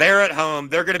 They're at home.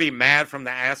 They're going to be mad from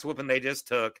the ass whooping they just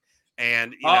took.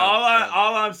 And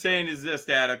all I'm saying is this,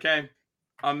 Dad. Okay,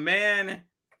 a man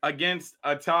against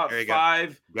a top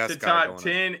 5 to top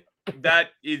 10. That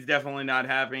is definitely not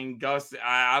happening. Gus,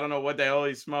 I don't know what the hell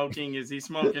he's smoking. Is he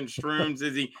smoking shrooms?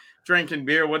 Is he drinking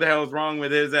beer? What the hell is wrong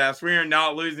with his ass? We are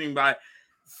not losing by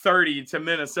 30 to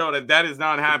Minnesota. That is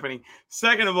not happening.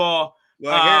 Second of all,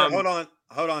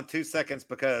 hold on 2 seconds,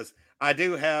 because I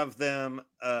do have them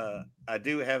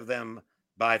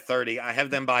by 30. I have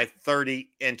them by 30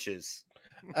 inches.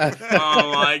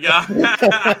 Oh my God.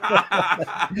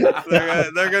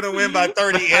 they're gonna win by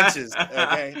 30 inches.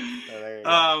 Okay.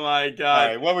 Oh my God. All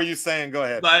right, what were you saying? Go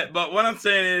ahead. But what I'm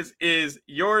saying is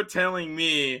you're telling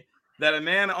me that a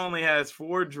man only has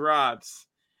 4 drops,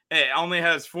 only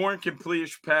has 4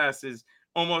 incomplete passes,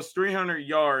 almost 300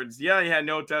 yards. Yeah, he had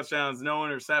no touchdowns, no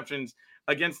interceptions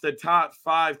against the top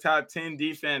 5, top 10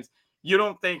 defense. You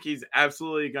don't think he's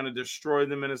absolutely going to destroy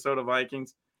the Minnesota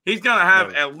Vikings? He's going to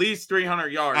have at least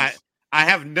 300 yards. I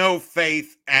have no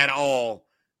faith at all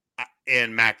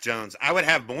in Mac Jones. I would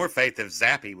have more faith if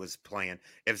Zappy was playing.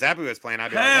 If Zappy was playing, I'd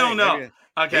be hell like, hey, no.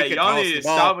 Okay, y'all need to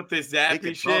stop with this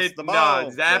Zappy shit. No,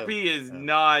 Zappy is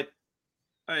not.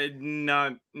 I don't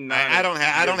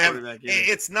have.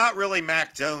 It's not really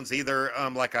Mac Jones either.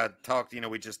 Like I talked,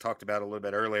 we just talked about a little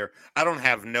bit earlier. I don't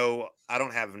have no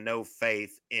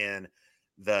faith in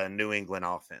the New England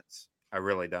offense. I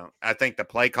really don't. I think the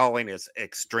play calling is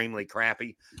extremely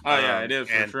crappy. Oh yeah, it is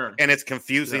for sure. And it's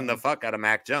confusing the fuck out of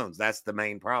Mac Jones. That's the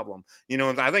main problem.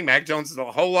 I think Mac Jones is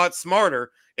a whole lot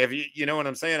smarter. If you know what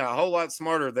I'm saying, a whole lot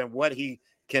smarter than what he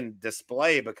can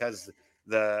display, because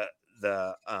the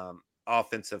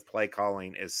offensive play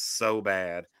calling is so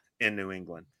bad in New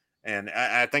England. And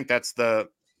I think that's the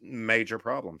major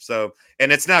problem. So, and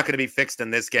it's not going to be fixed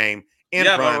in this game.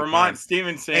 But Ramon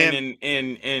Stevenson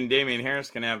and Damian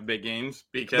Harris can have big games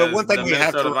because one thing the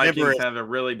Minnesota Vikings have a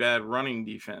really bad running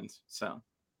defense. So,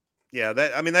 Yeah,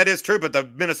 that is true, but the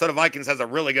Minnesota Vikings has a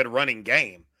really good running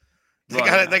game. They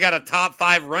got a top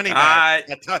 5 running back,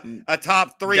 a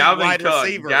top 3 wide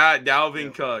receiver.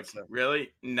 Dalvin Cook. So.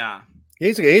 Really? Nah.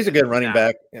 He's a good running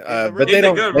back, but he's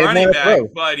a good running back,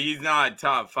 but he's not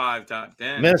top 5, top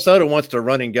 10. Minnesota wants to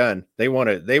run and gun. They want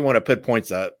to put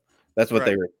points up. That's what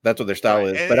that's what their style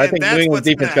is. But I think New England's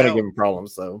defense going to give them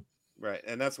problems. So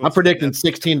and that's I'm predicting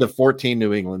 16-14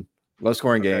 New England, low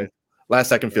scoring game, last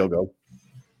second field goal.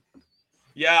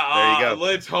 Yeah, there you go.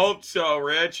 Let's hope so,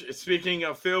 Rich. Speaking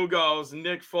of field goals,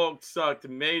 Nick Folk sucked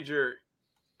major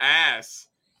ass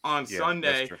on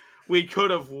Sunday. We could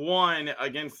have won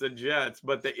against the Jets,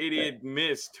 but the idiot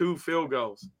missed 2 field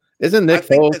goals. Isn't Nick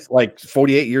Folk like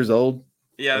 48 years old?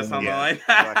 Yeah, something like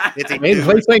that. He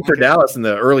played for Dallas in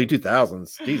the early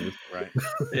 2000s. Jesus. Right.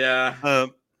 Yeah.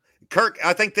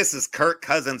 I think this is Kirk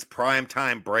Cousins'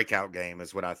 primetime breakout game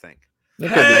is what I think.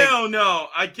 Hell no.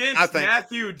 Against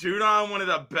Matthew Judon, one of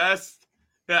the best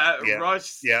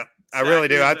rush. Yeah, I really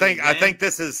do. I think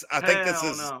this is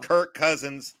Kirk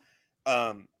Cousins'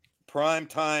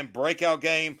 primetime breakout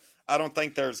game. I don't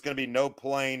think there's going to be no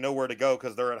plane, nowhere to go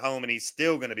because they're at home, and he's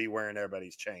still going to be wearing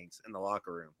everybody's chains in the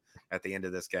locker room at the end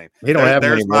of this game. He don't have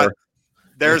any more.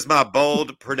 There's my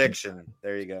bold prediction.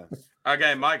 There you go.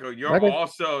 Okay, Michael, you're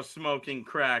also smoking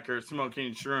crack or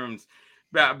smoking shrooms.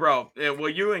 Bro, will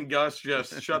you and Gus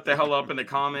just shut the hell up in the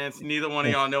comments? Neither one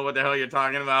of y'all know what the hell you're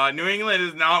talking about. New England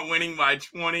is not winning by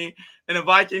 20, and the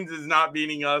Vikings is not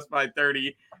beating us by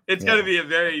 30. It's going to be a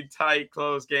very tight,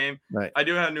 close game. Right. I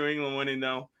do have New England winning,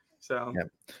 though. So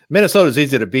Minnesota's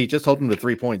easy to beat. Just hold them to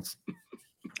 3 points.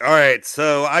 All right,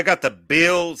 so I got the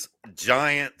Bills,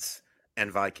 Giants,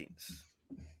 and Vikings.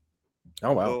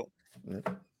 Oh, wow. So,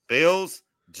 Bills,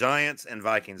 Giants, and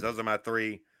Vikings. Those are my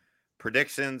 3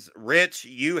 predictions. Rich,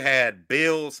 you had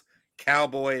Bills,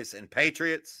 Cowboys, and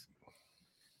Patriots.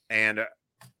 And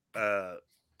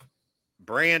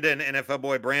Brandon, NFL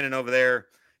boy Brandon over there,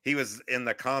 he was in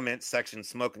the comments section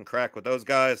smoking crack with those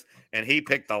guys, and he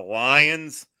picked the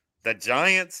Lions, the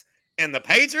Giants, and the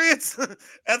Patriots.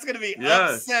 That's going to be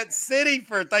upset city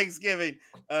for Thanksgiving.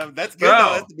 That's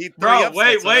good.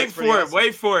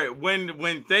 Wait for it.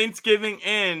 When Thanksgiving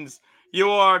ends, you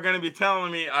are going to be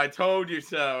telling me, I told you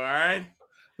so, all right?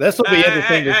 This will be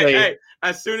interesting to say. Hey,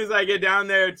 as soon as I get down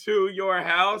there to your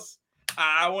house,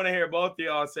 I want to hear both of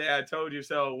y'all say, I told you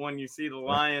so, when you see the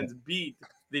Lions beat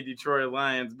the Detroit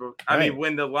Lions. I mean,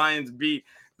 when the Lions beat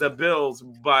the Bills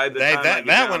by the time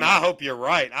that one, I hope you're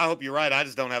right. I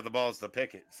just don't have the balls to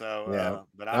pick it. So,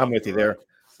 but I'm with you there.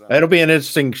 So. It'll be an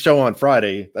interesting show on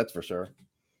Friday. That's for sure.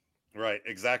 Right.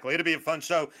 Exactly. It'll be a fun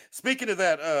show. Speaking of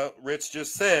that, Rich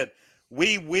just said,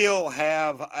 we will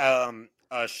have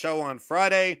a show on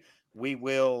Friday. We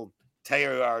will tell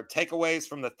you our takeaways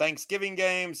from the Thanksgiving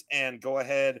games and go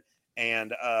ahead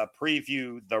and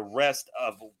preview the rest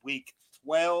of week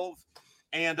 12.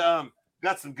 And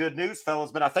got some good news,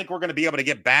 fellas, but I think we're going to be able to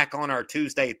get back on our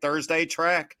Tuesday, Thursday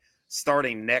track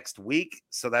starting next week.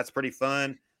 So that's pretty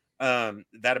fun.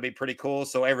 That'll be pretty cool.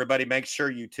 So everybody make sure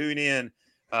you tune in.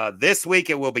 This week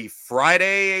it will be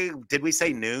Friday. Did we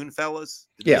say noon, fellas?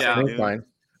 Noon? Fine.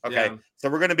 Okay. Yeah. So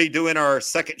we're going to be doing our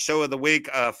second show of the week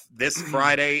this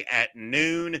Friday at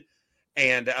noon.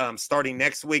 And starting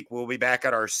next week, we'll be back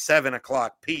at our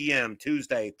 7:00 p.m.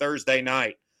 Tuesday, Thursday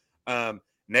night.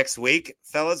 Next week,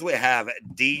 fellas, we have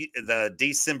the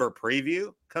December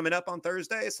preview coming up on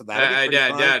Thursday. So that'll be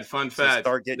fun. Dad, fun fact.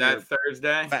 Start getting that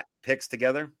Thursday fat picks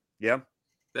together. Yeah.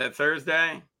 That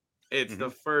Thursday, it's the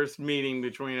first meeting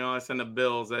between us and the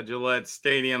Bills at Gillette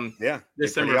Stadium. Yeah.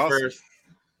 December 1st.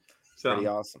 So pretty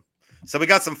awesome. So we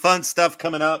got some fun stuff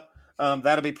coming up.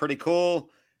 That'll be pretty cool.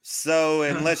 So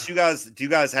unless do you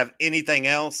guys have anything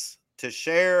else to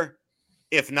share?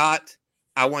 If not,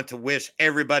 I want to wish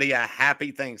everybody a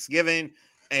happy Thanksgiving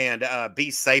and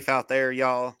be safe out there,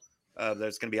 y'all.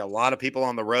 There's going to be a lot of people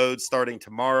on the road starting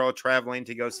tomorrow, traveling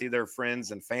to go see their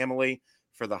friends and family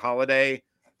for the holiday.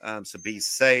 So be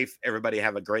safe. Everybody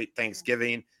have a great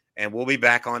Thanksgiving, and we'll be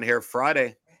back on here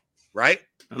Friday, right?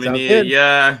 I mean,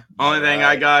 only thing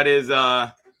I got is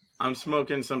I'm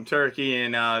smoking some turkey,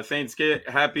 and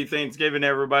happy Thanksgiving,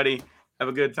 everybody. Have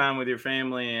a good time with your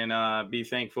family, and be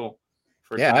thankful.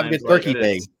 Have a good turkey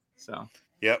day. So,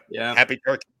 happy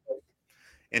turkey.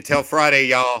 Until Friday,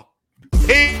 y'all.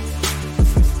 Peace.